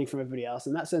 People are learning from everybody else.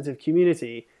 And that sense of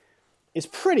community is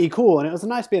pretty cool. And it was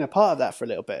nice being a part of that for a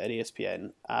little bit at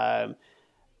ESPN.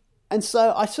 And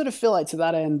so I sort of feel like to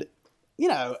that end, you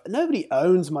know, nobody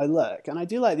owns my look. And I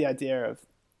do like the idea of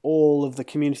all of the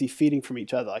community feeding from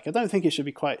each other. Like, I don't think it should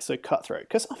be quite so cutthroat.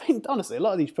 Because, I mean, honestly, a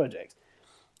lot of these projects,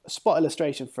 a spot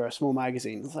illustration for a small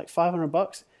magazine, it's like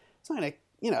 $500. It's not going to,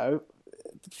 you know,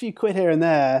 a few quid here and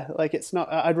there. Like, it's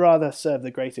not, I'd rather serve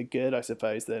the greater good, I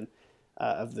suppose, than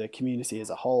of the community as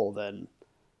a whole than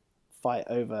fight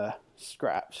over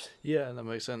scraps. Yeah, that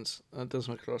makes sense. That does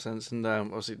make a lot of sense. And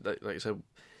obviously, like you said,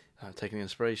 taking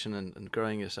inspiration and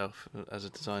growing yourself as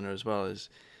a designer as well is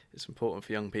important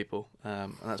for young people.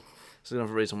 And that's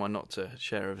another reason why not to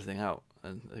share everything out.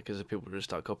 And because if people just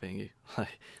start copying you,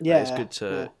 it's good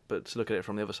to, but to look at it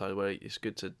from the other side where it's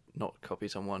good to not copy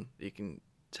someone. You can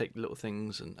take little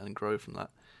things and grow from that.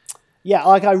 Yeah,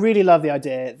 like I really love the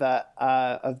idea that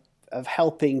of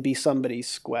helping be somebody's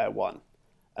square one,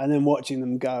 and then watching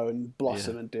them go and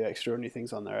blossom and do extraordinary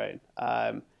things on their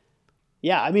own.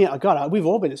 Yeah, I mean, God, we've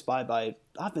all been inspired by.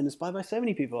 I've been inspired by so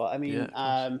many people. I mean,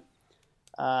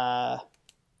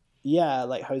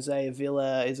 like Jose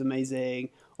Avila is amazing.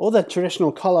 All the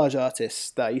traditional collage artists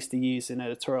that I used to use in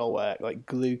editorial work, like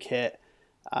Glue Kit.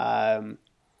 I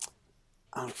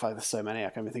don't know, there's so many, I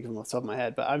can't even think of them off the top of my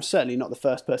head, but I'm certainly not the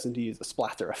first person to use a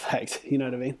splatter effect, you know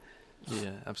what I mean?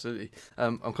 Yeah, absolutely.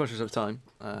 I'm conscious of time,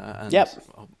 and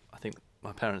I think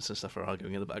my parents and stuff are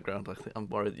arguing in the background. I'm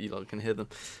worried that you lot can hear them.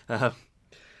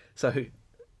 So,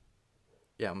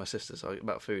 yeah, my sister's arguing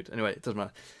about food. Anyway, it doesn't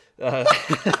matter.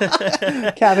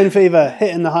 Cabin fever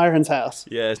hitting the Hirons house.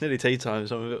 Yeah, it's nearly tea time,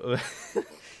 so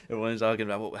everyone's arguing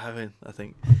about what we're having, I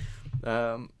think.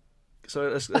 So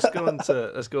let's go on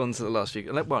to the last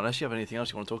few. Well, unless you have anything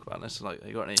else you want to talk about, unless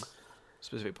you got any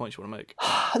specific points you want to make.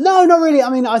 No, not really. I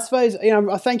mean, I suppose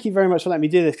I thank you very much for letting me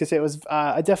do this because it was.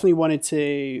 I definitely wanted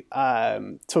to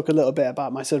talk a little bit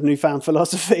about my sort of newfound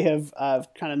philosophy of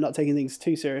kind of not taking things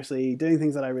too seriously, doing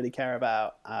things that I really care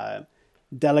about,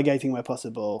 delegating where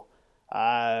possible,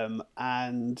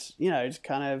 And just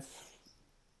kind of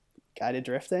guided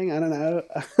drifting. I don't know.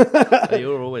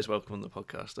 You're always welcome on the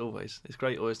podcast. Always, it's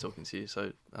great always talking to you.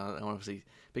 So I'm obviously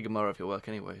big admirer of your work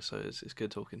anyway. So it's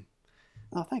good talking.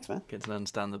 Oh, thanks, man. Getting to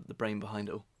understand the brain behind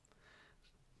it all.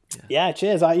 Yeah,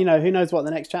 cheers. Who knows what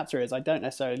the next chapter is? I don't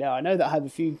necessarily know. I know that I have a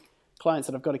few clients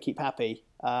that I've got to keep happy,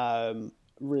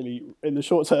 really in the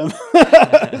short term.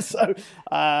 So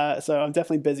I'm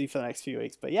definitely busy for the next few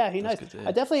weeks. But yeah, who knows?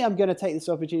 I definitely am going to take this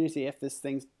opportunity if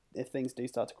things do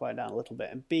start to quiet down a little bit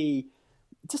and be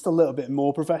just a little bit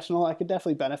more professional. I could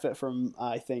definitely benefit from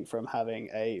having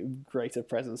a greater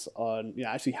presence on,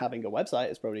 actually having a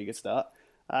website is probably a good start.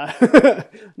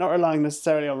 Not relying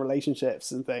necessarily on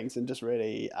relationships and things, and just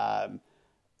really, I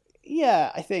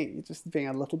think just being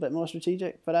a little bit more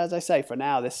strategic. But as I say, for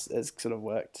now, this has sort of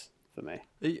worked for me.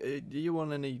 Are you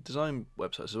on any design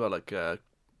websites as well, like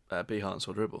Behance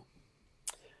or Dribbble?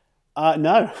 No, I'm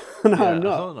not. I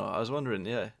thought not. I was wondering,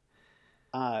 yeah.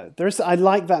 I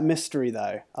like that mystery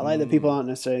though. I like that people aren't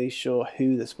necessarily sure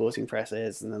who the sporting press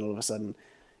is, and then all of a sudden,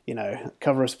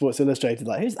 cover of Sports Illustrated,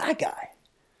 like, who's that guy?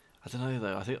 I don't know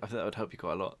though. I think that would help you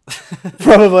quite a lot.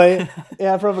 Probably,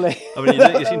 yeah, probably. I mean,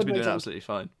 you seem to be doing absolutely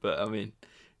fine, but I mean,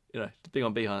 being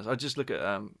on Behance, I just look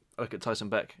at Tyson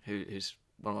Beck, who's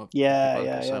one of my people I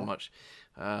like so much.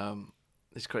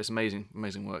 He's creates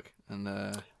amazing work, and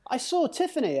I saw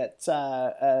Tiffany at.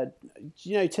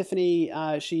 Tiffany?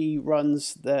 She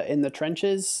runs the In the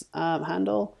Trenches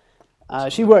handle.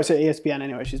 She works at ESPN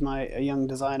anyway. She's a young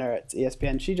designer at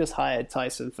ESPN. She just hired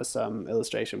Tyson for some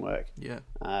illustration work. Yeah.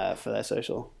 For their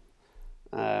social.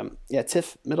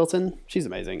 Tiff Middleton. She's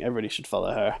amazing. Everybody should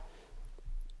follow her.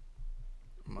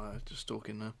 I'm just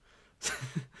stalking now.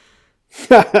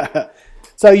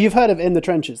 So you've heard of In the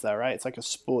Trenches, though, right? It's like a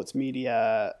sports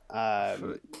media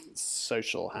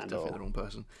social handle. Definitely the wrong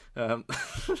person.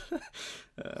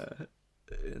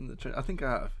 In the I think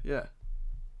I have. Yeah.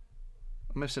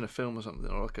 I may have seen a film or something,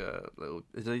 or like a little.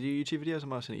 Is there YouTube videos? I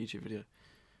might have seen a YouTube video.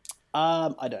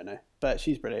 I don't know, but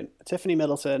she's brilliant. Tiffany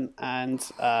Middleton and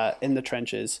In the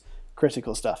Trenches,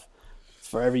 critical stuff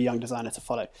for every young designer to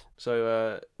follow.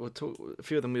 So we'll talk. A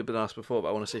few of them we've been asked before, but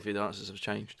I want to see if the answers have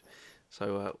changed.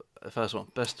 So the first one: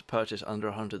 best purchase under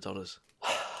 $100.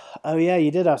 Oh yeah, you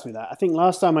did ask me that. I think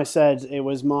last time I said it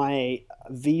was my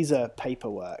visa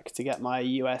paperwork to get my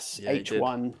US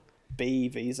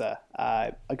H1B visa.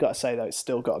 I got to say though, it's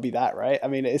still got to be that, right? I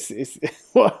mean, it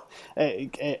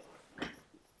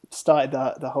started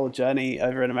the whole journey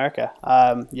over in America.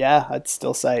 I'd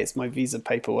still say it's my visa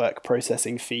paperwork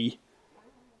processing fee.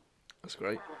 That's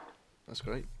great.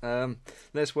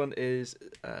 Next one is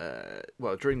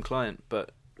dream client,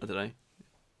 but I don't know.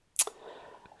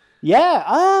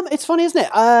 Yeah, it's funny, isn't it?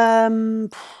 I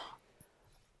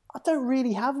don't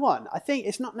really have one. I think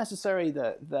it's not necessarily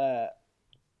the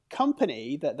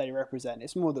company that they represent.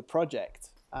 It's more the project.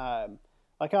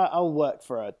 I'll work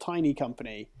for a tiny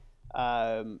company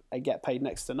and get paid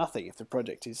next to nothing if the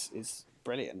project is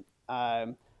brilliant.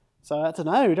 So I don't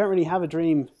know. We don't really have a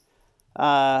dream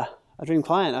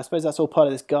client. I suppose that's all part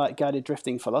of this guided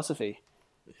drifting philosophy.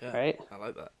 Yeah, right? I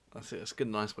like that. That's it. It's a good,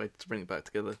 nice way to bring it back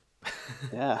together.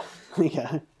 Yeah.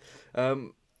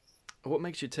 What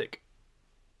makes you tick?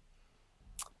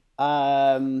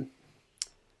 I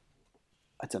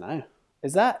don't know.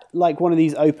 Is that like one of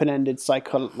these open-ended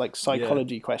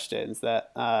psychology questions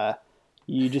that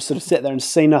you just sort of sit there and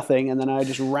say nothing, and then I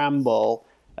just ramble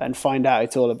and find out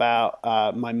it's all about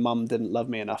my mum didn't love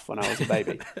me enough when I was a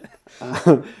baby?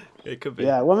 It could be.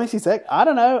 Yeah. What makes you tick? I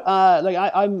don't know.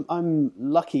 I'm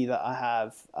lucky that I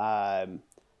have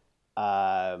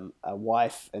a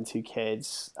wife and 2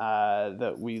 kids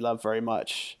that we love very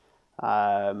much,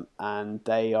 and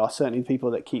they are certainly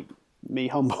people that keep me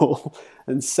humble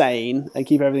and sane and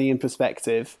keep everything in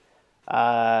perspective,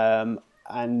 and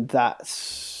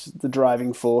that's the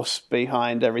driving force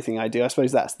behind everything I do. I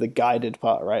suppose that's the guided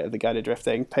part, right, of the guided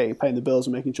drifting, paying the bills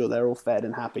and making sure they're all fed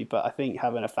and happy. But I think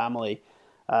having a family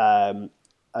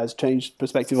has changed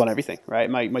perspective on everything, right?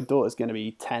 My daughter's going to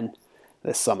be 10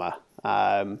 this summer.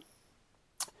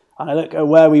 And I look at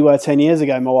where we were 10 years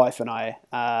ago, my wife and I,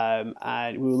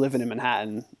 and we were living in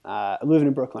Manhattan, living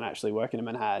in Brooklyn, actually, working in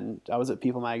Manhattan. I was at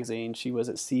People Magazine. She was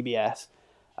at CBS.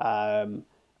 And,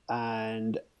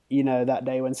 that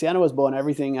day when Sienna was born,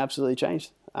 everything absolutely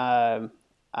changed. And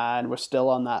we're still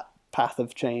on that path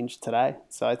of change today.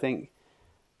 So I think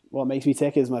what makes me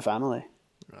tick is my family.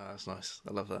 Oh, that's nice.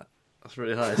 I love that. That's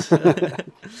really nice. I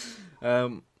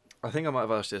think I might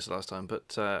have asked you this last time,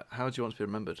 but how do you want to be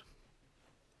remembered?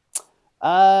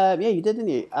 Yeah, you did, didn't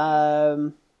you?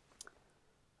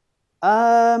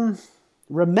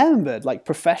 remembered, like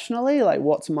professionally, like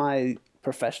what's my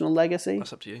professional legacy?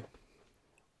 That's up to you.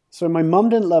 So my mum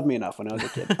didn't love me enough when I was a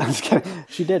kid. I'm just kidding.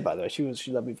 She did, by the way.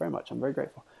 She loved me very much. I'm very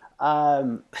grateful.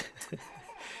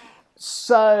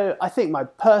 So I think my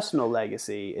personal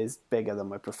legacy is bigger than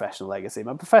my professional legacy.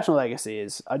 My professional legacy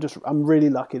is I'm really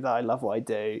lucky that I love what I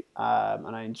do,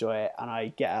 and I enjoy it, and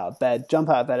I get out of bed, jump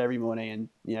out of bed every morning,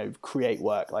 and create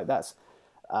work. Like that's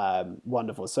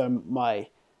wonderful. So my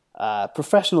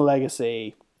professional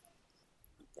legacy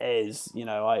is,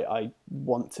 I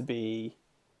want to be.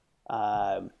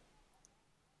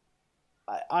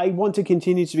 I want to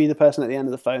continue to be the person at the end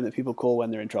of the phone that people call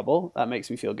when they're in trouble. That makes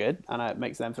me feel good, and it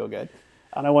makes them feel good.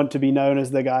 And I want to be known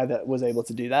as the guy that was able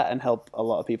to do that and help a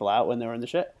lot of people out when they were in the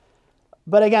shit.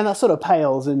 But again, that sort of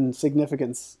pales in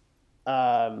significance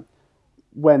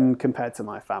when compared to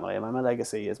my family. And my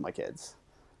legacy is my kids.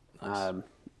 Nice.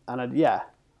 I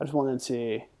just want them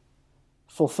to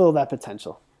fulfill their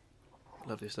potential.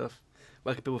 Lovely stuff.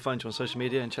 Where can people find you on social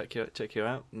media and check you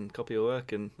out and copy your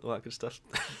work and all that good stuff?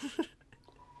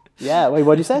 Yeah, wait,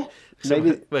 what did you say? So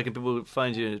Maybe. where can people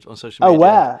find you on social media? Oh,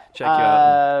 where? Check you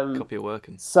out and copy your work.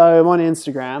 So I'm on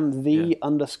Instagram,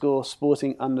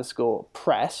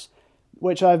 _sporting_press,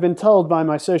 which I've been told by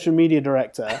my social media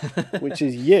director, which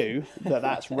is you,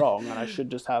 that's wrong, and I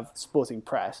should just have sporting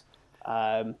press.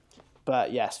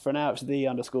 But yes, for now it's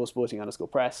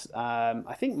 _sporting_press.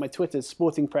 I think my Twitter's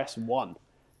sportingpress1,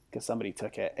 because somebody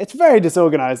took it. It's very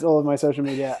disorganized, all of my social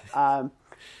media.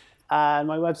 And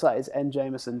my website is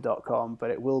njameson.com,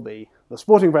 but it will be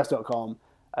thesportingpress.com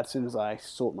as soon as I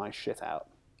sort my shit out.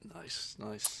 Nice.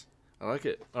 I like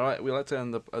it. All right, we like to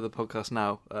end the podcast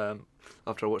now.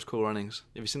 After I watch Cool Runnings.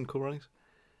 Have you seen Cool Runnings?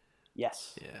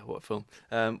 Yes. Yeah, what a film.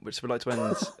 Which we'd like to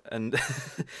end and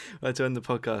we'd like to end the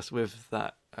podcast with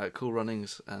that. Cool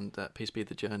Runnings and peace be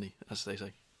the journey, as they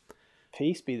say.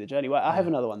 Peace be the journey. Well, I have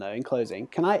another one though. In closing,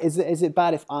 can I? Is it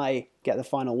bad if I get the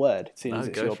final word, seeing as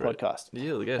it's your podcast?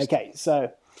 You're the guest. Okay,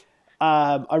 so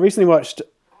I recently watched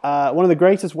one of the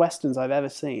greatest westerns I've ever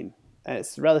seen. And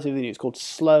it's relatively new. It's called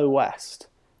Slow West.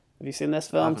 Have you seen this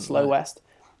film, Slow West?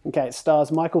 Okay, it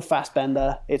stars Michael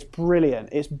Fassbender. It's brilliant.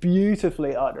 It's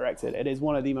beautifully art directed. It is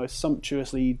one of the most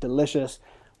sumptuously delicious,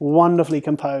 wonderfully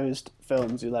composed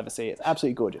films you'll ever see. It's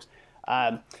absolutely gorgeous.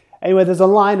 Anyway, there's a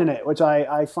line in it which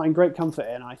I find great comfort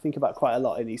in. I think about quite a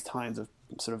lot in these times of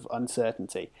sort of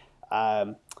uncertainty.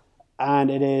 And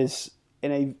it is,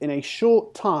 in a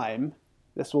short time,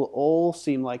 this will all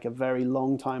seem like a very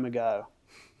long time ago.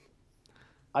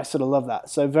 I sort of love that.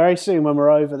 So very soon, when we're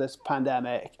over this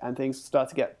pandemic and things start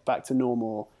to get back to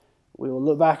normal, we will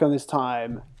look back on this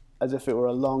time as if it were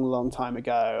a long, long time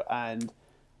ago. And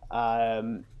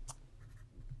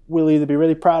we'll either be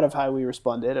really proud of how we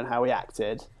responded and how we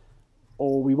acted,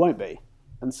 or we won't be.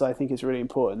 And so I think it's really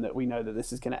important that we know that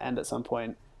this is going to end at some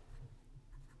point,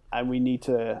 and we need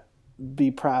to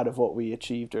be proud of what we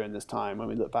achieved during this time when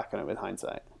we look back on it with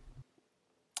hindsight.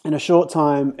 In a short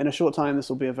time, this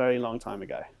will be a very long time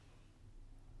ago.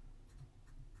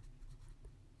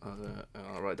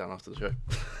 I'll write down after the show.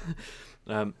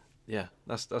 Yeah,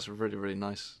 that's a really, really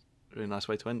nice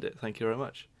way to end it. Thank you very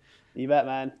much. You bet,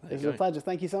 man. It was a pleasure.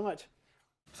 Thank you so much.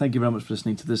 Thank you very much for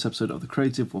listening to this episode of the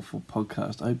Creative Waffle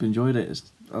Podcast. I hope you enjoyed it.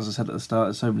 As I said at the start,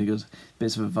 there's so many good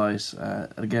bits of advice.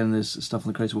 Again, there's stuff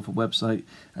on the Creative Waffle website,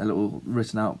 little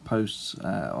written out posts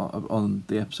on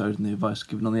the episode and the advice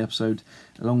given on the episode,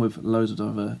 along with loads of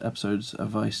other episodes,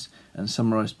 advice and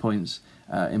summarised points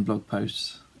in blog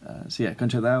posts. So yeah, go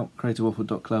and check that out,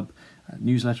 creativewaffle.club.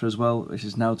 Newsletter as well, which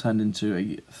is now turned into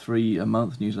a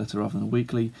 3-a-month newsletter rather than a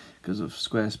weekly because of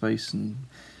Squarespace and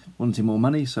wanting more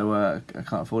money, so I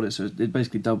can't afford it. So it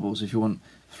basically doubles. If you want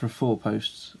for 4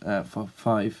 posts, for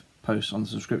 5 posts on the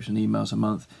subscription emails a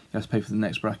month, you have to pay for the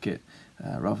next bracket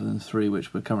rather than 3,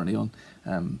 which we're currently on.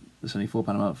 It's only £4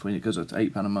 a month when it goes up to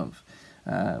 £8 a month,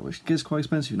 which gets quite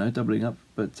expensive, doubling up.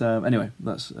 But anyway,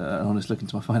 that's an honest look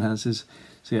into my finances.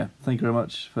 So yeah, thank you very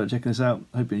much for checking this out.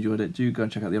 Hope you enjoyed it. Do go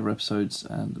and check out the other episodes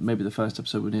and maybe the first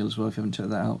episode with Neil as well if you haven't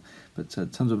checked that out. But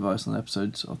tons of advice on the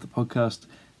episodes of the podcast.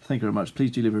 Thank you very much.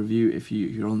 Please do leave a review if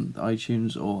you're on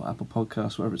iTunes or Apple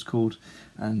Podcasts, whatever it's called,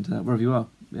 and wherever you are.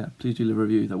 Yeah, please do leave a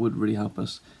review. That would really help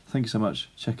us. Thank you so much.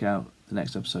 Check out the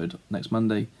next episode next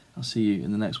Monday. I'll see you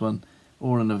in the next one,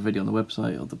 or another video on the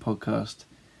website or the podcast.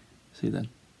 See you then.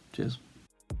 Cheers.